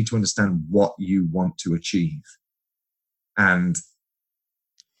 You need to understand what you want to achieve. And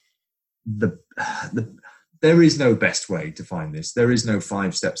there is no best way to find this. There is no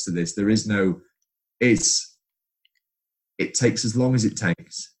 5 steps to this. There is no, it takes as long as it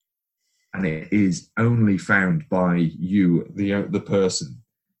takes. And it is only found by you, the person.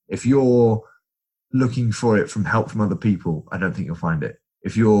 If you're looking for it from help from other people, I don't think you'll find it.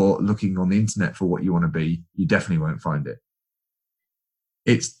 If you're looking on the internet for what you want to be, you definitely won't find it.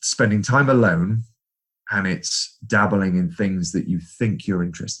 It's spending time alone, and it's dabbling in things that you think you're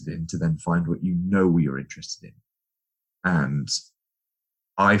interested in to then find what you know you're interested in. And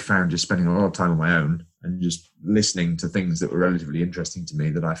I found just spending a lot of time on my own and just listening to things that were relatively interesting to me,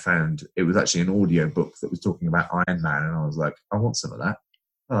 that I found it was actually an audio book that was talking about Iron Man. And I was like, I want some of that.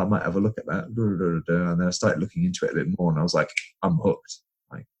 Oh, I might have a look at that. And then I started looking into it a bit more, and I was like, I'm hooked.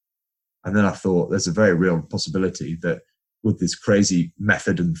 And then I thought there's a very real possibility that with this crazy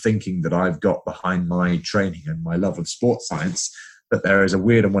method and thinking that I've got behind my training and my love of sports science, that there is a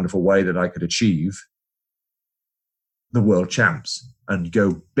weird and wonderful way that I could achieve the world champs and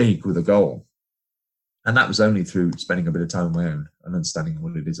go big with a goal. And that was only through spending a bit of time on my own and understanding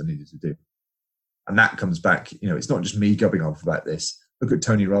what it is I needed to do. And that comes back, it's not just me gubbing off about this. Look at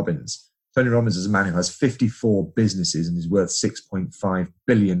Tony Robbins. Tony Robbins is a man who has 54 businesses and is worth $6.5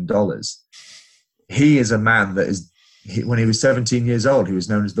 billion. He is a man that when he was 17 years old, he was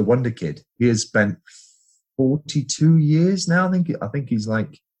known as the Wonder Kid. He has spent 42 years now. I think he's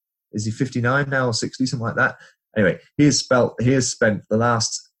like, is he 59 now or 60, something like that? Anyway, he has spent the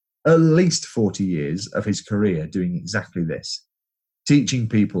last at least 40 years of his career doing exactly this, teaching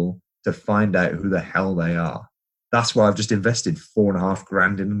people to find out who the hell they are. That's why I've just invested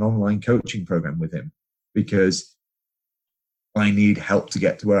 $4,500 in an online coaching program with him, because I need help to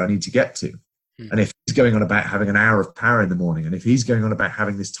get to where I need to get to. And if he's going on about having an hour of power in the morning, and if he's going on about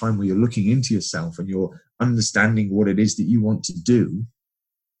having this time where you're looking into yourself and you're understanding what it is that you want to do,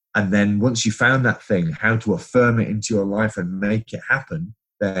 and then once you found that thing, how to affirm it into your life and make it happen,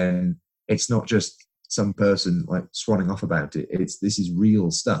 then it's not just some person like swanning off about it. This is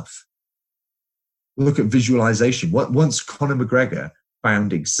real stuff. Look at visualization. Once Conor McGregor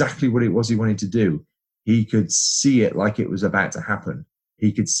found exactly what it was he wanted to do, he could see it like it was about to happen.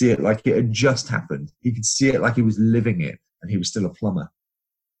 He could see it like it had just happened. He could see it like he was living it, and he was still a plumber.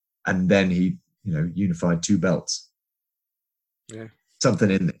 And then he, unified 2 belts. Yeah. Something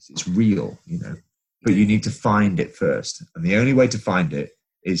in this. It's real, but you need to find it first. And the only way to find it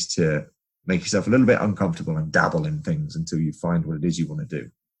is to make yourself a little bit uncomfortable and dabble in things until you find what it is you want to do.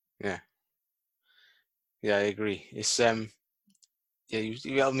 Yeah. Yeah, I agree. It's you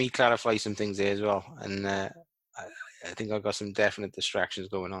helped me clarify some things there as well, and I think I've got some definite distractions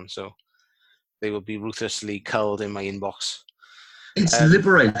going on, so they will be ruthlessly culled in my inbox. It's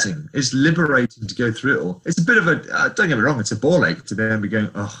liberating. It's liberating to go through it all. It's a bit of a, don't get me wrong, it's a ball ache to then be going,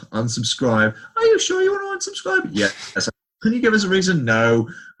 unsubscribe. Are you sure you want to unsubscribe? Yes. Can you give us a reason? No,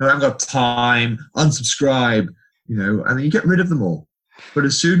 I haven't got time. Unsubscribe, and then you get rid of them all. But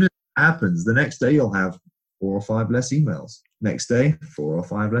as soon as it happens, the next day you'll have 4 or 5 less emails. Next day, 4 or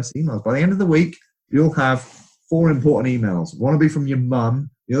 5 less emails. By the end of the week, you'll have 4 important emails. One will be from your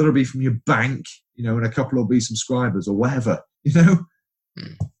mum, the other will be from your bank, and a couple will be subscribers or whatever,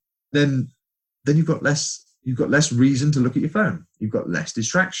 Then you've got less reason to look at your phone. You've got less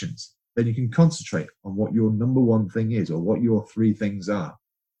distractions. Then you can concentrate on what your number 1 thing is, or what your 3 things are.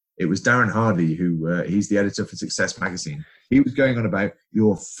 It was Darren Hardy, who he's the editor for Success Magazine. He was going on about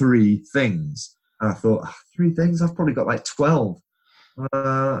your 3 things. And I thought, 3 things? I've probably got like 12.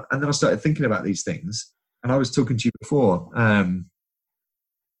 And then I started thinking about these things. And I was talking to you before.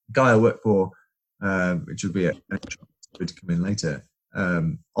 Guy I work for, which will be a to come in later,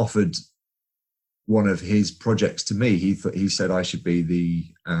 offered one of his projects to me. He said I should be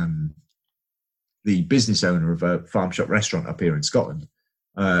the business owner of a farm shop restaurant up here in Scotland.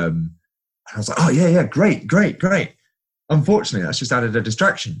 And I was like, oh yeah, great. Unfortunately, that's just added a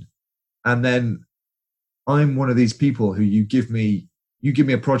distraction. And then I'm one of these people who you give me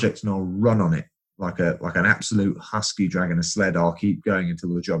a project and I'll run on it like an absolute husky dragging a sled. I'll keep going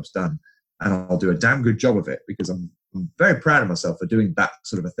until the job's done, and I'll do a damn good job of it because I'm very proud of myself for doing that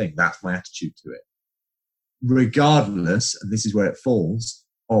sort of a thing. That's my attitude to it. Regardless, and this is where it falls,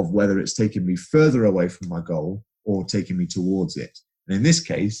 of whether it's taken me further away from my goal or taking me towards it. And in this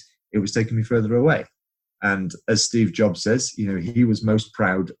case, it was taking me further away. And as Steve Jobs says, he was more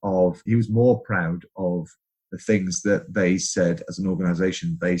proud of the things that they said as an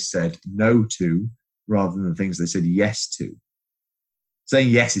organization, they said no to, rather than the things they said yes to. Saying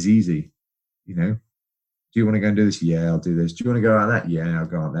yes is easy, Do you want to go and do this? Yeah, I'll do this. Do you want to go out there? Yeah, I'll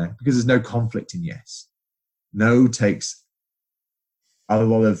go out there. Because there's no conflict in yes. No takes a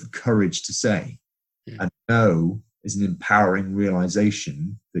lot of courage to say. Yeah. And no is an empowering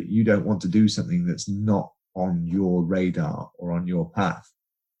realization that you don't want to do something that's not on your radar or on your path.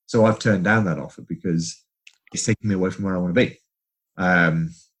 So I've turned down that offer because it's taking me away from where I want to be.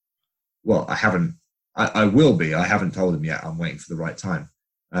 Well, I haven't. I will be. I haven't told him yet. I'm waiting for the right time.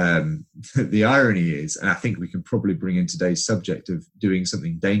 The irony is, and I think we can probably bring in today's subject of doing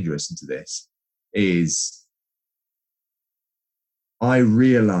something dangerous into this, is I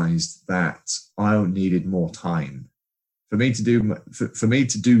realized that I needed more time. For me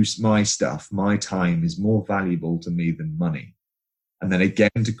to do my stuff, my time is more valuable to me than money. And then again,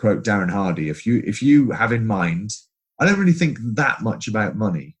 to quote Darren Hardy, if you have in mind, I don't really think that much about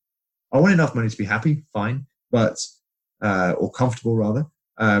money. I want enough money to be happy, fine, but or comfortable rather,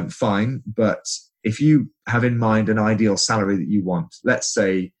 fine. But if you have in mind an ideal salary that you want, let's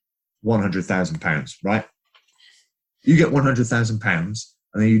say £100,000, right? You get £100,000, and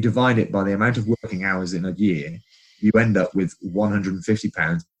then you divide it by the amount of working hours in a year. You end up with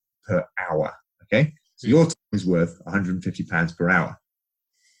 £150 per hour. Okay, so your time is worth £150 per hour.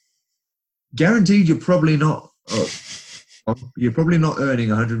 Guaranteed, you're probably not earning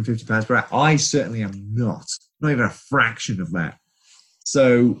 £150 per hour. I certainly am not even a fraction of that.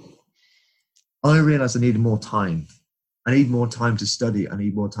 So I realized I needed more time. I need more time to study. I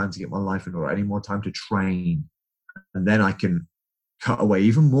need more time to get my life in order. I need more time to train. And then I can cut away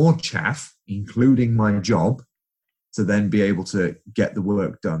even more chaff, including my job, to then be able to get the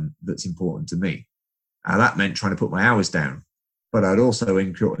work done that's important to me. And that meant trying to put my hours down. But I'd also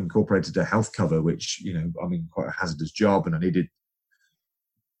incorporated a health cover, which, I'm in quite a hazardous job, and I needed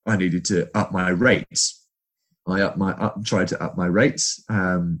to up my rates. I tried to up my rates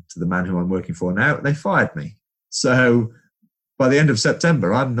to the man who I'm working for now. They fired me. So by the end of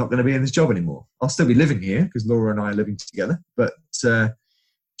September, I'm not going to be in this job anymore. I'll still be living here because Laura and I are living together. But do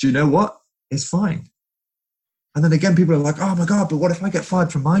you know what? It's fine. And then again, people are like, oh my God, but what if I get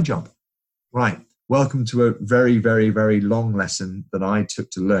fired from my job? Right. Welcome to a very, very, very long lesson that I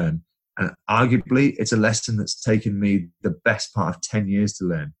took to learn. And arguably, it's a lesson that's taken me the best part of 10 years to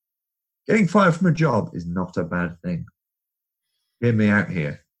learn. Getting fired from a job is not a bad thing. Hear me out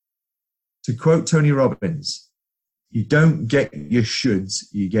here. To quote Tony Robbins, you don't get your shoulds,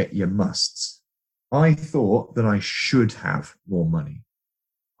 you get your musts. I thought that I should have more money.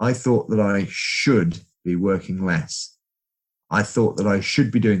 I thought that I should be working less. I thought that I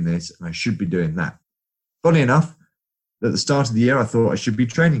should be doing this and I should be doing that. Funny enough, at the start of the year, I thought I should be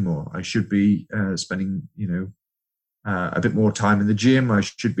training more. I should be spending, a bit more time in the gym. I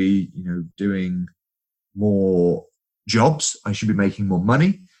should be, doing more jobs. I should be making more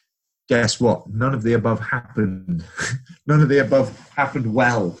money. Guess what? None of the above happened. None of the above happened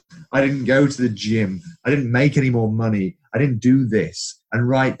well. I didn't go to the gym. I didn't make any more money. I didn't do this.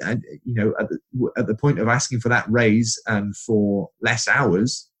 And at the point of asking for that raise and for less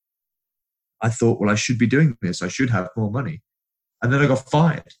hours, I thought, well, I should be doing this. I should have more money. And then I got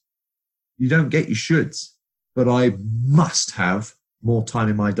fired. You don't get your shoulds, but I must have more time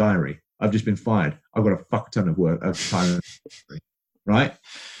in my diary. I've just been fired. I've got a fuck ton of work, of time. Right?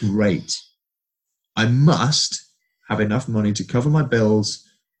 Great. I must have enough money to cover my bills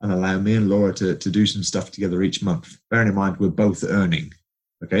and allow me and Laura to do some stuff together each month. Bearing in mind, we're both earning.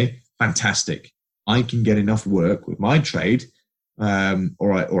 Okay? Fantastic. I can get enough work with my trade,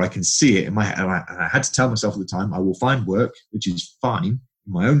 or I can see it in my head. And I had to tell myself at the time, I will find work, which is fine, in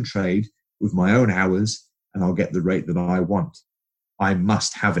my own trade, with my own hours, and I'll get the rate that I want. I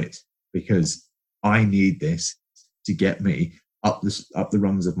must have it because I need this to get me up the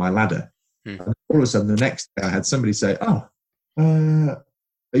rungs of my ladder. And all of a sudden, the next day, I had somebody say, "Oh,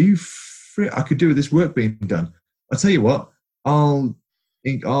 are you free? I could do with this work being done. I'll tell you what, I'll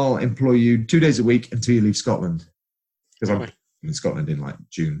employ you 2 days a week until you leave Scotland, because I'm in Scotland in like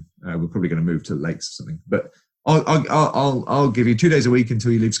June. We're probably going to move to the lakes or something, but I'll give you 2 days a week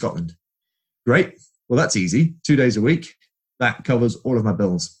until you leave Scotland." Great. Well, that's easy. 2 days a week. That covers all of my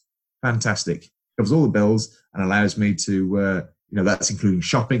bills. Fantastic. Covers all the bills and allows me to, that's including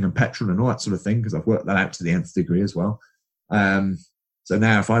shopping and petrol and all that sort of thing, because I've worked that out to the nth degree as well. So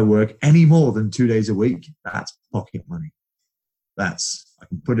now if I work any more than 2 days a week, that's pocket money. I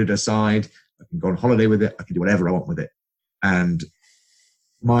can put it aside. I can go on holiday with it. I can do whatever I want with it. And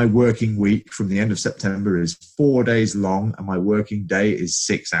my working week from the end of September is 4 days long, and my working day is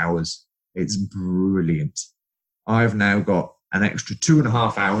 6 hours. It's brilliant. I've now got an extra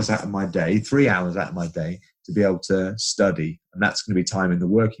 2.5 hours out of my day, 3 hours out of my day to be able to study. And that's going to be time in the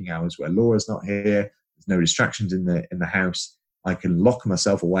working hours where Laura's not here. There's no distractions in the house. I can lock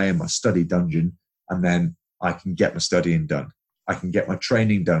myself away in my study dungeon, and then I can get my studying done. I can get my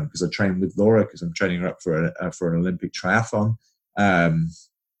training done because I train with Laura because I'm training her up for an Olympic triathlon.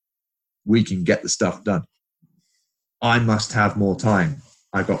 We can get the stuff done. I must have more time.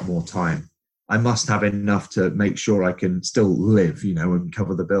 I got more time. I must have enough to make sure I can still live, and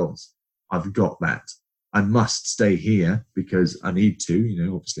cover the bills. I've got that. I must stay here because I need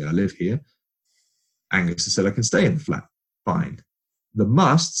to, obviously I live here. Angus has said I can stay in the flat. Fine. The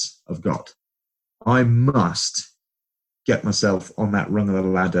musts I've got. I must get myself on that rung of the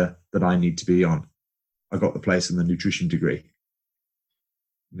ladder that I need to be on. I got the place in the nutrition degree.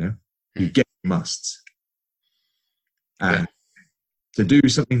 You get musts. And to do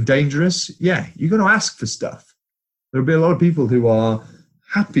something dangerous, you're going to ask for stuff. There'll be a lot of people who are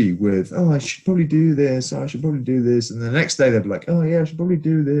happy with, I should probably do this, I should probably do this. And the next day they'll be like, I should probably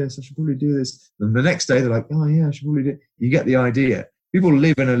do this, I should probably do this. And the next day they're like, I should probably do it. You get the idea. People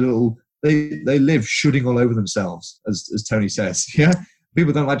live in a little, they live shooting all over themselves, as Tony says. Yeah.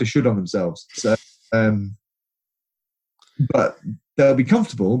 People don't like to shoot on themselves. So, but they'll be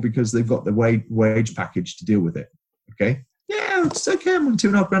comfortable because they've got the wage package to deal with it. Okay. Yeah, it's okay. I'm on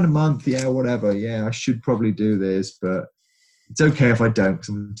 $2,500 a month. Yeah, whatever. Yeah, I should probably do this, but it's okay if I don't because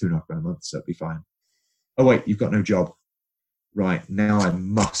I'm on $2,500 a month, so it'll be fine. Oh, wait, you've got no job. Right, now I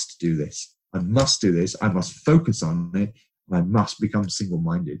must do this. I must do this. I must focus on it. And I must become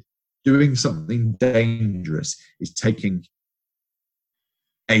single-minded. Doing something dangerous is taking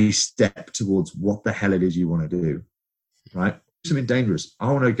a step towards what the hell it is you want to do. Right? Something dangerous. I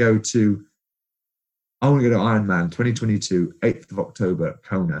want to go to Ironman 2022, 8th of October,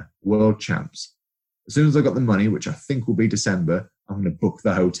 Kona, World Champs. As soon as I got the money, which I think will be December, I'm going to book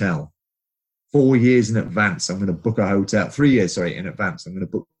the hotel. 4 years in advance, I'm going to book a hotel. 3 years, in advance, I'm going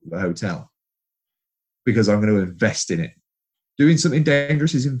to book the hotel because I'm going to invest in it. Doing something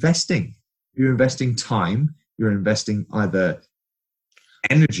dangerous is investing. You're investing time. You're investing either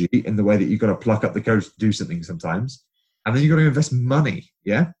energy in the way that you've got to pluck up the courage to do something sometimes, and then you've got to invest money,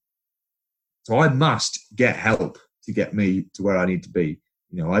 yeah? So I must get help to get me to where I need to be.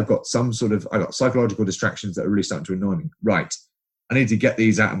 I've got I got psychological distractions that are really starting to annoy me. Right. I need to get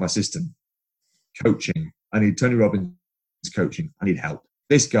these out of my system. Coaching. I need Tony Robbins coaching. I need help.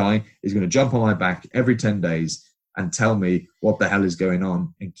 This guy is going to jump on my back every 10 days and tell me what the hell is going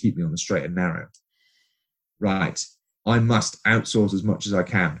on and keep me on the straight and narrow. Right. I must outsource as much as I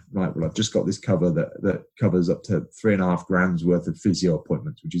can. Right. Well, I've just got this cover that covers up to $3,500 worth of physio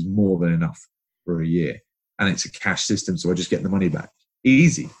appointments, which is more than enough for a year. And it's a cash system. So I just get the money back.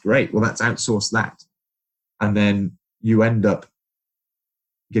 Easy. Great. Well, let's outsource that. And then you end up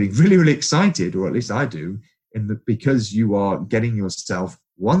getting really, really excited, or at least I do, because you are getting yourself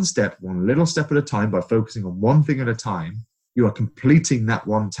one little step at a time by focusing on one thing at a time. You are completing that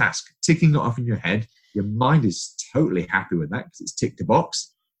one task, ticking it off in your head. Your mind is totally happy with that because it's ticked a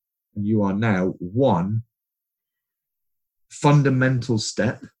box. And you are now one fundamental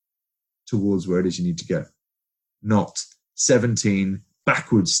step towards where it is you need to go, not 17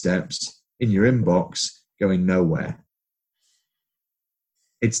 backwards steps in your inbox going nowhere.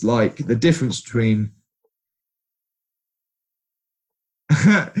 It's like the difference between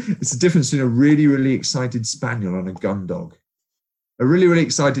it's the difference between a really, really excited spaniel and a gun dog. A really, really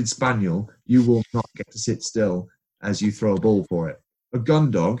excited spaniel, you will not get to sit still as you throw a ball for it. A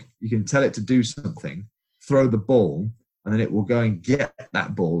gun dog, you can tell it to do something, throw the ball, and then it will go and get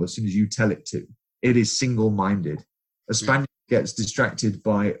that ball as soon as you tell it to. It is single-minded. A spaniel gets distracted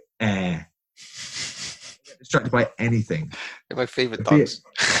by air. Distracted by anything. They're my favourite dogs.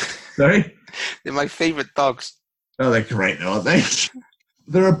 Sorry? They're my favourite dogs. Oh, they're great, though, aren't they?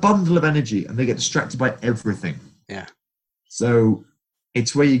 They're a bundle of energy, and they get distracted by everything. Yeah. So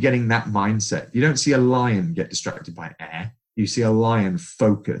it's where you're getting that mindset. You don't see a lion get distracted by air. You see a lion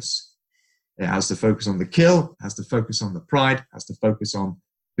focus. It has to focus on the kill, has to focus on the pride, has to focus on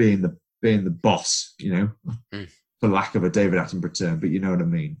being the boss, for lack of a David Attenborough term, but you know what I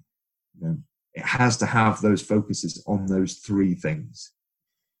mean. It has to have those focuses on those three things.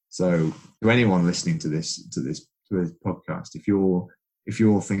 So to anyone listening to this podcast, if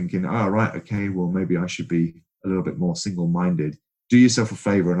you're thinking, oh, right, okay, well, maybe I should be a little bit more single-minded, do yourself a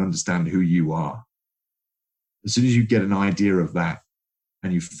favor and understand who you are. As soon as you get an idea of that,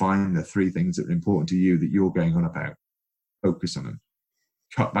 and you find the 3 things that are important to you that you're going on about. Focus on them.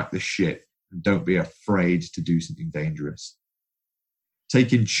 Cut back the shit, and don't be afraid to do something dangerous.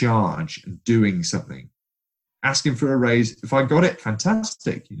 Taking charge and doing something. Asking for a raise. If I got it,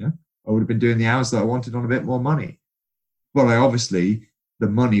 fantastic. I would have been doing the hours that I wanted on a bit more money. But obviously, the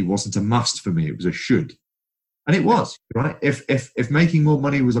money wasn't a must for me. It was a should. And it was, right? If making more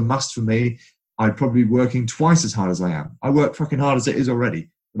money was a must for me, I'd probably be working twice as hard as I am. I work fucking hard as it is already,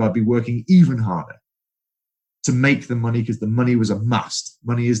 but I'd be working even harder to make the money, because the money was a must.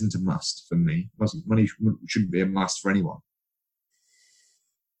 Money isn't a must for me. Money shouldn't be a must for anyone.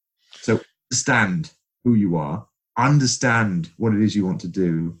 So understand who you are, understand what it is you want to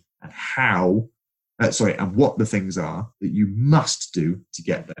do, and and what the things are that you must do to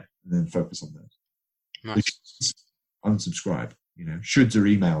get there, and then focus on those. Nice. Unsubscribe. Shoulds are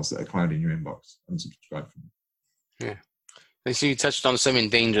emails that are clouding your inbox. Unsubscribe from them. Yeah. I see you touched on something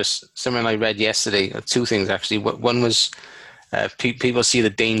dangerous. Something I read yesterday. 2 things actually. One was people see the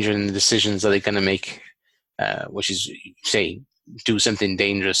danger in the decisions that they're going to make, which is, say, do something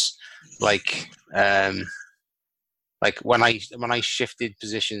dangerous, like when I shifted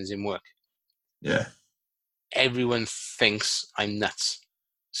positions in work. Yeah. Everyone thinks I'm nuts.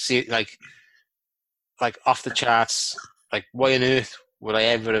 See, like off the charts. Like, why on earth would I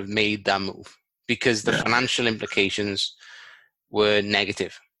ever have made that move? Because the financial implications were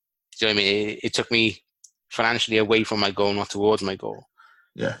negative. Do you know what I mean? It took me financially away from my goal, not towards my goal.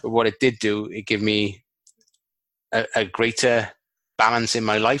 Yeah. But what it did do, it gave me a greater balance in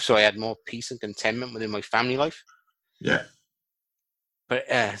my life. So I had more peace and contentment within my family life. Yeah. But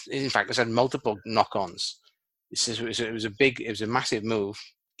in fact, it's had multiple knock-ons. It was a massive move.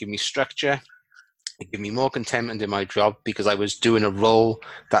 Give me structure. It gave me more contentment in my job because I was doing a role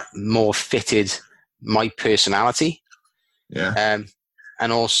that more fitted my personality. Yeah.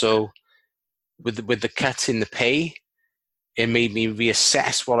 And also with the cut in the pay, it made me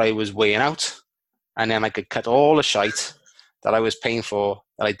reassess what I was weighing out, and then I could cut all the shite that I was paying for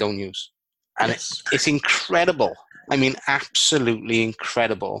that I don't use. And it's incredible. I mean, absolutely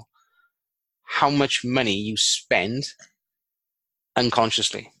incredible how much money you spend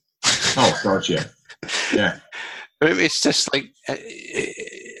unconsciously. Oh, God, yeah. Yeah. It's just like,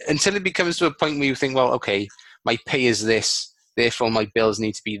 until it becomes to a point where you think, well, okay, my pay is this, therefore my bills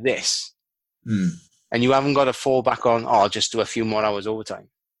need to be this. And you haven't got to fall back on, I'll just do a few more hours overtime.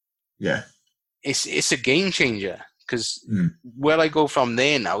 Yeah. It's a game changer, because where I go from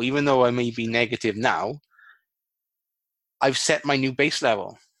there now, even though I may be negative now, I've set my new base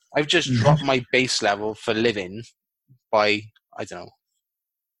level. I've just dropped my base level for living by, I don't know,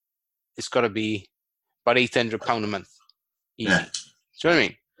 it's got to be about £800 a month. Easy. Yeah. Do you know what I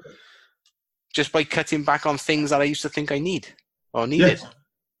mean? Just by cutting back on things that I used to think I need or needed.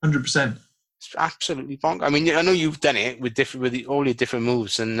 Yeah, 100%. It's absolutely bonkers. I mean, I know you've done it with all your different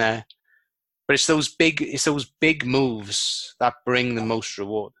moves, and but it's those big moves that bring the most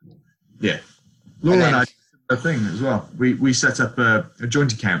reward. Yeah. Laura and I did a thing as well. We set up a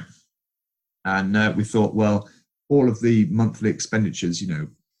joint account, and we thought, well, all of the monthly expenditures,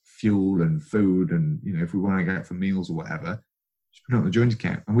 fuel and food, and if we want to go out for meals or whatever, just put it on the joint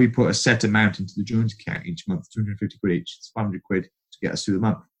account. And we put a set amount into the joint account each month, 250 quid each. It's 500 quid to get us through the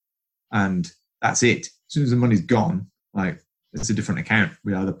month, and that's it. As soon as the money's gone, it's a different account.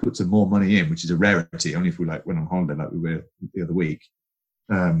 We either put some more money in, which is a rarity, only if we went on holiday like we were the other week,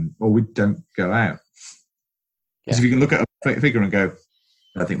 or we don't go out. Because if you can look at a figure and go,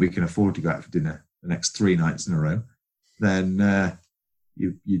 I think we can afford to go out for dinner the next 3 nights in a row, then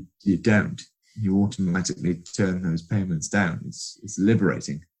you don't. You automatically turn those payments down. It's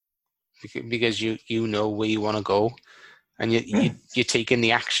liberating. Because you know where you want to go, and you're taking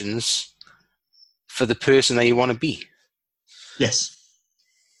the actions for the person that you want to be. Yes.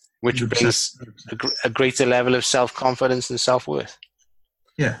 Which 100%. Brings a greater level of self-confidence and self-worth.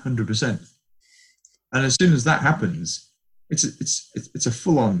 Yeah, 100%. And as soon as that happens, it's a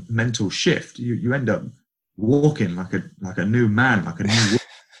full-on mental shift. You end up walking like a new man, like a new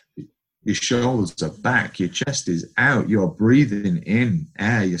your shoulders are back, your chest is out, you're breathing in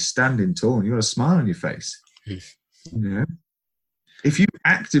air, you're standing tall, and you've got a smile on your face. If you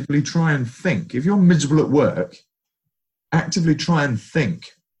actively try and think, if you're miserable at work, actively try and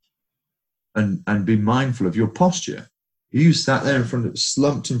think and be mindful of your posture. Are you sat there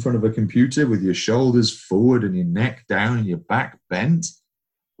slumped in front of a computer with your shoulders forward and your neck down and your back bent?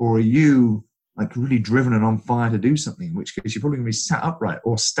 Or are you really driven and on fire to do something, in which case you're probably going to be sat upright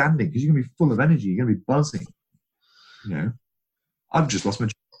or standing because you're going to be full of energy, you're going to be buzzing. I've just lost my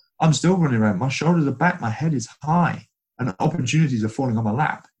job. I'm still running around. My shoulders are back, my head is high. and opportunities are falling on my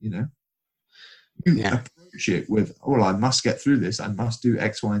lap. You approach it with, well, I must get through this. I must do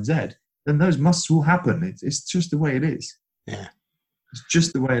X, Y, and Z. Then those musts will happen. It's just the way it is. Yeah. It's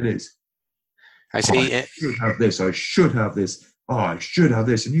just the way it is. I see. I should have this. I should have this. Oh, I should have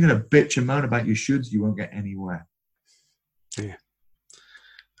this. And you're going to bitch and moan about your shoulds. You won't get anywhere. Yeah.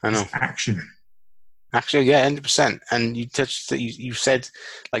 I know. It's action. Actually, yeah, 100%. And you touched that. You said,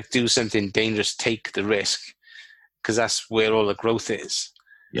 like, do something dangerous, take the risk, because that's where all the growth is.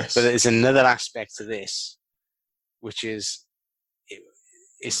 Yes. But there's another aspect to this, which is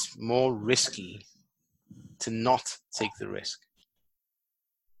it's more risky to not take the risk.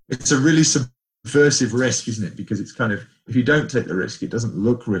 It's a really subversive risk, isn't it? Because it's kind of, if you don't take the risk, it doesn't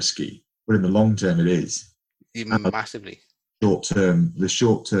look risky, but in the long term, it is. Massively. The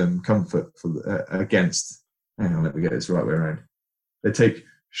short-term comfort against. Hang on, let me get this the right way around. They take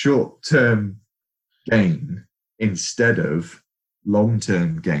short-term gain instead of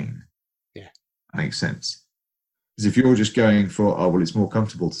long-term gain. Yeah, that makes sense. Because if you're just going for, oh well, it's more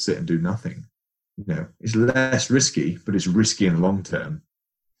comfortable to sit and do nothing. It's less risky, but it's risky in the long term.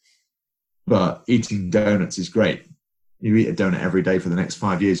 But eating donuts is great. You eat a donut every day for the next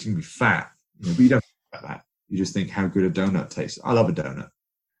 5 years, you can be fat. But you don't think about that. You just think how good a donut tastes. I love a donut.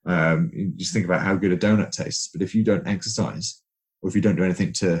 You just think about how good a donut tastes. But if you don't exercise, or if you don't do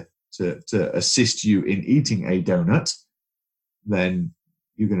anything to assist you in eating a donut, then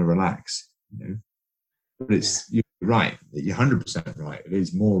you're going to relax. But you're right. You're 100% right. It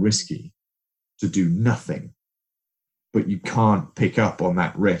is more risky to do nothing. But you can't pick up on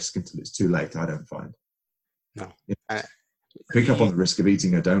that risk until it's too late, I don't find. No. Pick up on the risk of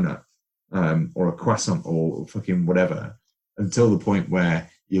eating a donut or a croissant or fucking whatever until the point where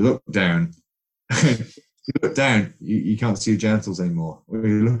you look down, you can't see your genitals anymore. Or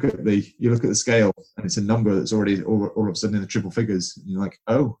you look at the scale and it's a number that's already all of a sudden in the triple figures. And you're like,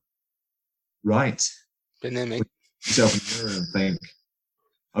 oh, right. Been there, mate. Look yourself in the mirror and think,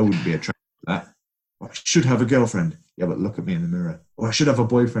 I wouldn't be attracted to that. I should have a girlfriend. Yeah, but look at me in the mirror. Or I should have a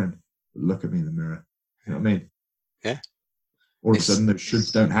boyfriend. But look at me in the mirror. You know what I mean? Yeah. All of a sudden, those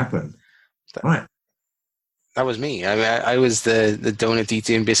shoulds don't happen. Right. That was me. I was the donut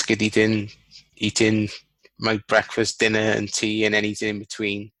eating, biscuit eating my breakfast, dinner, and tea, and anything in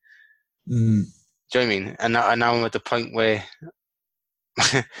between. Do you know what I mean? And now I'm at the point where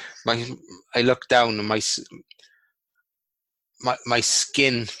I look down and my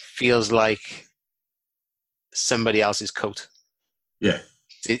skin feels like somebody else's coat. Yeah.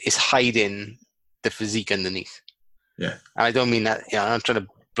 It's hiding the physique underneath. Yeah. And I don't mean that, I'm not trying to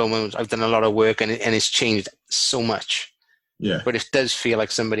blow my own. I've done a lot of work and it's changed so much. Yeah. But it does feel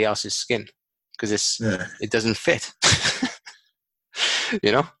like somebody else's skin because it doesn't fit.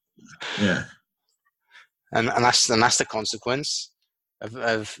 Yeah. And that's the consequence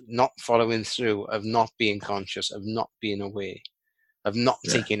of not following through, of not being conscious, of not being aware, of not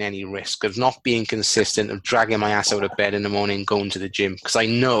taking any risk, of not being consistent, of dragging my ass out of bed in the morning, going to the gym, because I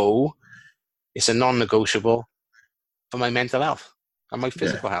know it's a non-negotiable for my mental health and my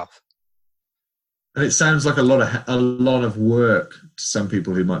physical health. And it sounds like a lot of work to some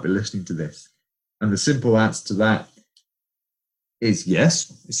people who might be listening to this. And the simple answer to that is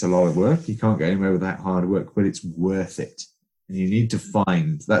yes, it's a lot of work. You can't get anywhere with that hard work, but it's worth it. And you need to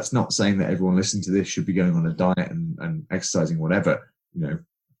find, that's not saying that everyone listening to this should be going on a diet and exercising, whatever. Of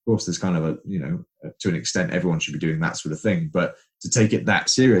course, there's kind of to an extent, everyone should be doing that sort of thing. But to take it that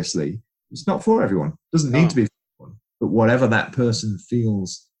seriously, it's not for everyone. It doesn't need to be for everyone. But whatever that person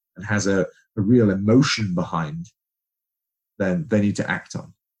feels and has a real emotion behind, then they need to act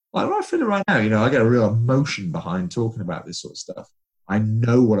on. Like I feel it right now, I get a real emotion behind talking about this sort of stuff. I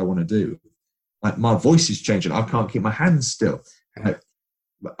know what I want to do. Like my voice is changing. I can't keep my hands still.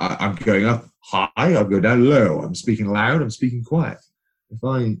 I'm going up high, I'll go down low. I'm speaking loud, I'm speaking quiet. If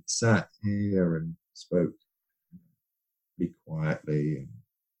I sat here and spoke really quietly and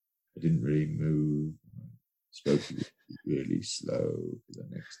I didn't really move, spoke really slow for the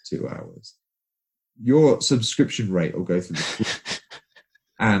next 2 hours, your subscription rate will go through the floor.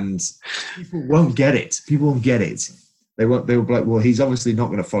 And people won't get it. People won't get it. They will be like, well, he's obviously not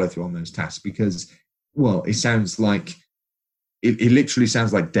going to follow through on those tasks because, well, it sounds like, it literally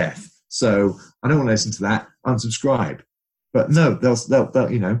sounds like death. So I don't want to listen to that. Unsubscribe. But no, they'll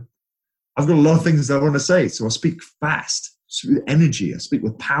I've got a lot of things I want to say. So I speak fast, with energy. I speak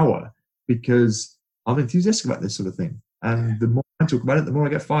with power because I'm enthusiastic about this sort of thing. And the more I talk about it, the more I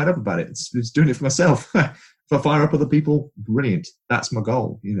get fired up about it. It's doing it for myself. If I fire up other people, brilliant. That's my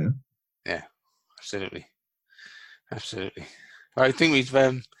goal, Yeah, absolutely. Absolutely. I think we've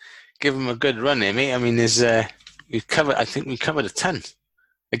given them a good run here, mate. I mean, there's I think we covered a ton.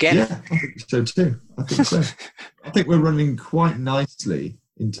 Again. Yeah, I think so too. I think so. I think we're running quite nicely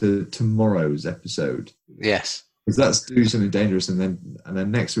into tomorrow's episode. Yes. Because that's Do Something Dangerous, and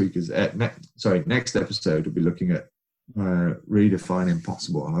then next week is next episode we'll be looking at redefining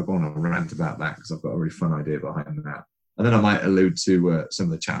possible, and I'll go on a rant about that because I've got a really fun idea behind that, and then I might allude to some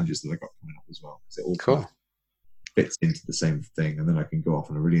of the challenges that I've got coming up as well, because it all cool. fits into the same thing, and then I can go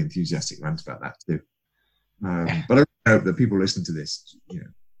off on a really enthusiastic rant about that too. But I hope that people listening to this,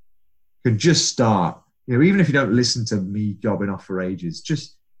 can just start. Even if you don't listen to me gobbing off for ages,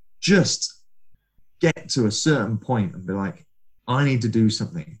 just get to a certain point and be like, I need to do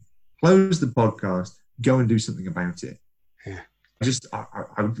something. Close the podcast, go and do something about it. Yeah.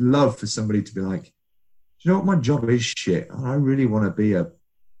 I would love for somebody to be like, do you know what, my job is shit, and I really want to be a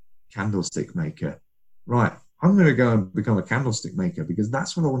candlestick maker. Right, I'm going to go and become a candlestick maker because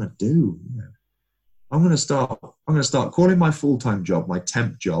that's what I want to do. I'm going to start calling my full-time job my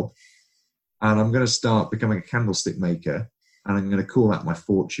temp job, and I'm going to start becoming a candlestick maker, and I'm going to call that my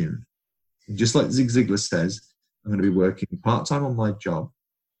fortune. And just like Zig Ziglar says, I'm going to be working part-time on my job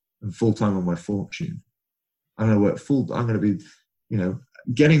and full-time on my fortune. I'm going to work I'm going to be,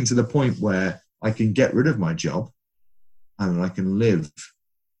 getting to the point where I can get rid of my job and I can live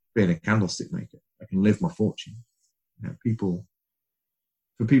being a candlestick maker. I can live my fortune. For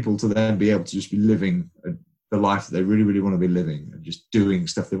people to then be able to just be living the life that they really, really want to be living and just doing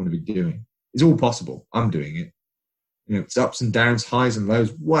stuff they want to be doing. It's all possible. I'm doing it. It's ups and downs, highs and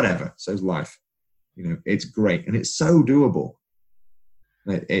lows, whatever. So's life. It's great. And it's so doable.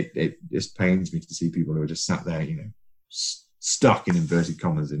 It just pains me to see people who are just sat there, stuck in inverted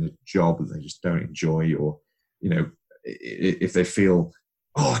commas in a job that they just don't enjoy, or, if they feel,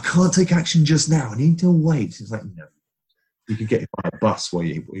 I can't take action just now, I need to wait. It's like, no. You could get by a bus while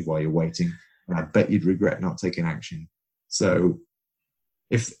you're waiting, and I bet you'd regret not taking action. So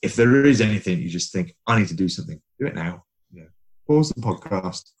if there is anything you just think, I need to do something, do it now. Pause the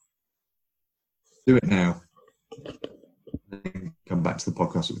podcast, do it now, and then come back to the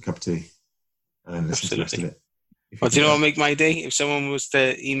podcast with a cup of tea and then listen to the rest of it. Well, do you know what would make my day? If someone was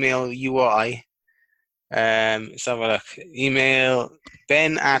to email you or I, let's have a look. Email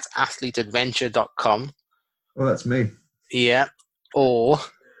ben@athleteadventure.com. Well, that's me. Yeah. Or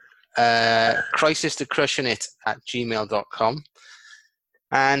crisistoCrushingIt@gmail.com,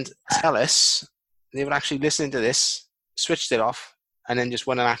 and tell us they were actually listening to this, switched it off, and then just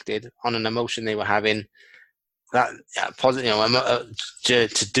went and acted on an emotion they were having, that positive, to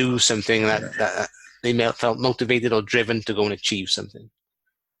do something that they felt motivated or driven to go and achieve something.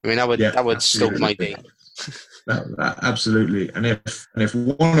 I mean, that would stoke my day. Absolutely. And if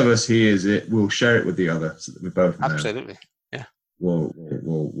one of us hears it, we'll share it with the other, so that we both know. Absolutely. Yeah.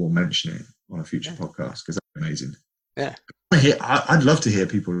 We'll mention it on a future podcast, because that's amazing. Yeah. I'd love to hear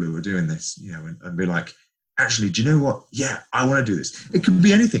people who are doing this, and be like, actually, do you know what? Yeah, I want to do this. It could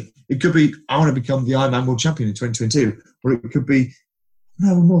be anything. It could be, I want to become the Ironman World Champion in 2022, or it could be, I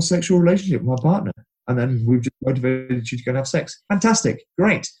have a more sexual relationship with my partner, and then we've just motivated you to go and have sex. Fantastic,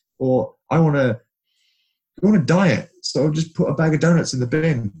 great. Or I want to go on a diet, so I'll just put a bag of donuts in the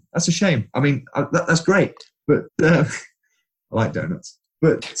bin. That's a shame. I mean, that's great, but I like donuts.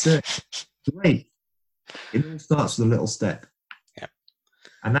 But great. It all starts with a little step. Yeah.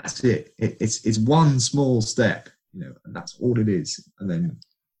 And that's it. It's one small step, and that's all it is. And then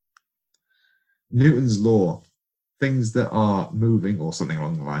Newton's law, things that are moving, or something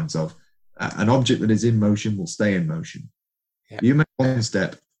along the lines of, an object that is in motion will stay in motion. Yeah. You make one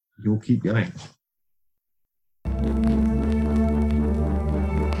step, you'll keep going.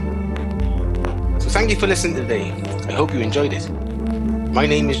 So thank you for listening today. I hope you enjoyed it. My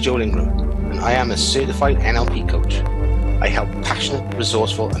name is Joel Ingram, and I am a certified NLP coach. I help passionate,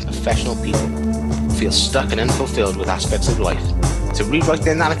 resourceful, and professional people who feel stuck and unfulfilled with aspects of life to rewrite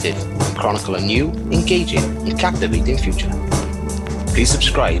their narrative and chronicle a new, engaging, and captivating future. Please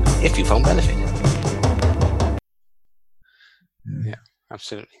subscribe if you found benefit. Yeah,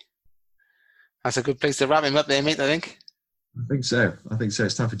 absolutely. That's a good place to wrap him up there, mate, I think. I think so.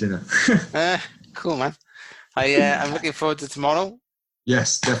 It's time for dinner. Cool, man. I'm looking forward to tomorrow.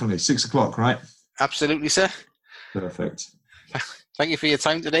 Yes, definitely. 6 o'clock, right? Absolutely, sir. Perfect. Thank you for your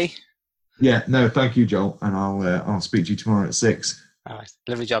time today. Yeah, no, thank you, Joel. And I'll speak to you tomorrow at 6. All right.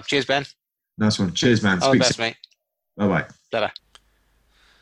 Lovely job. Cheers, Ben. Nice one. Cheers, man. All the best, mate. Bye-bye. Ta-da.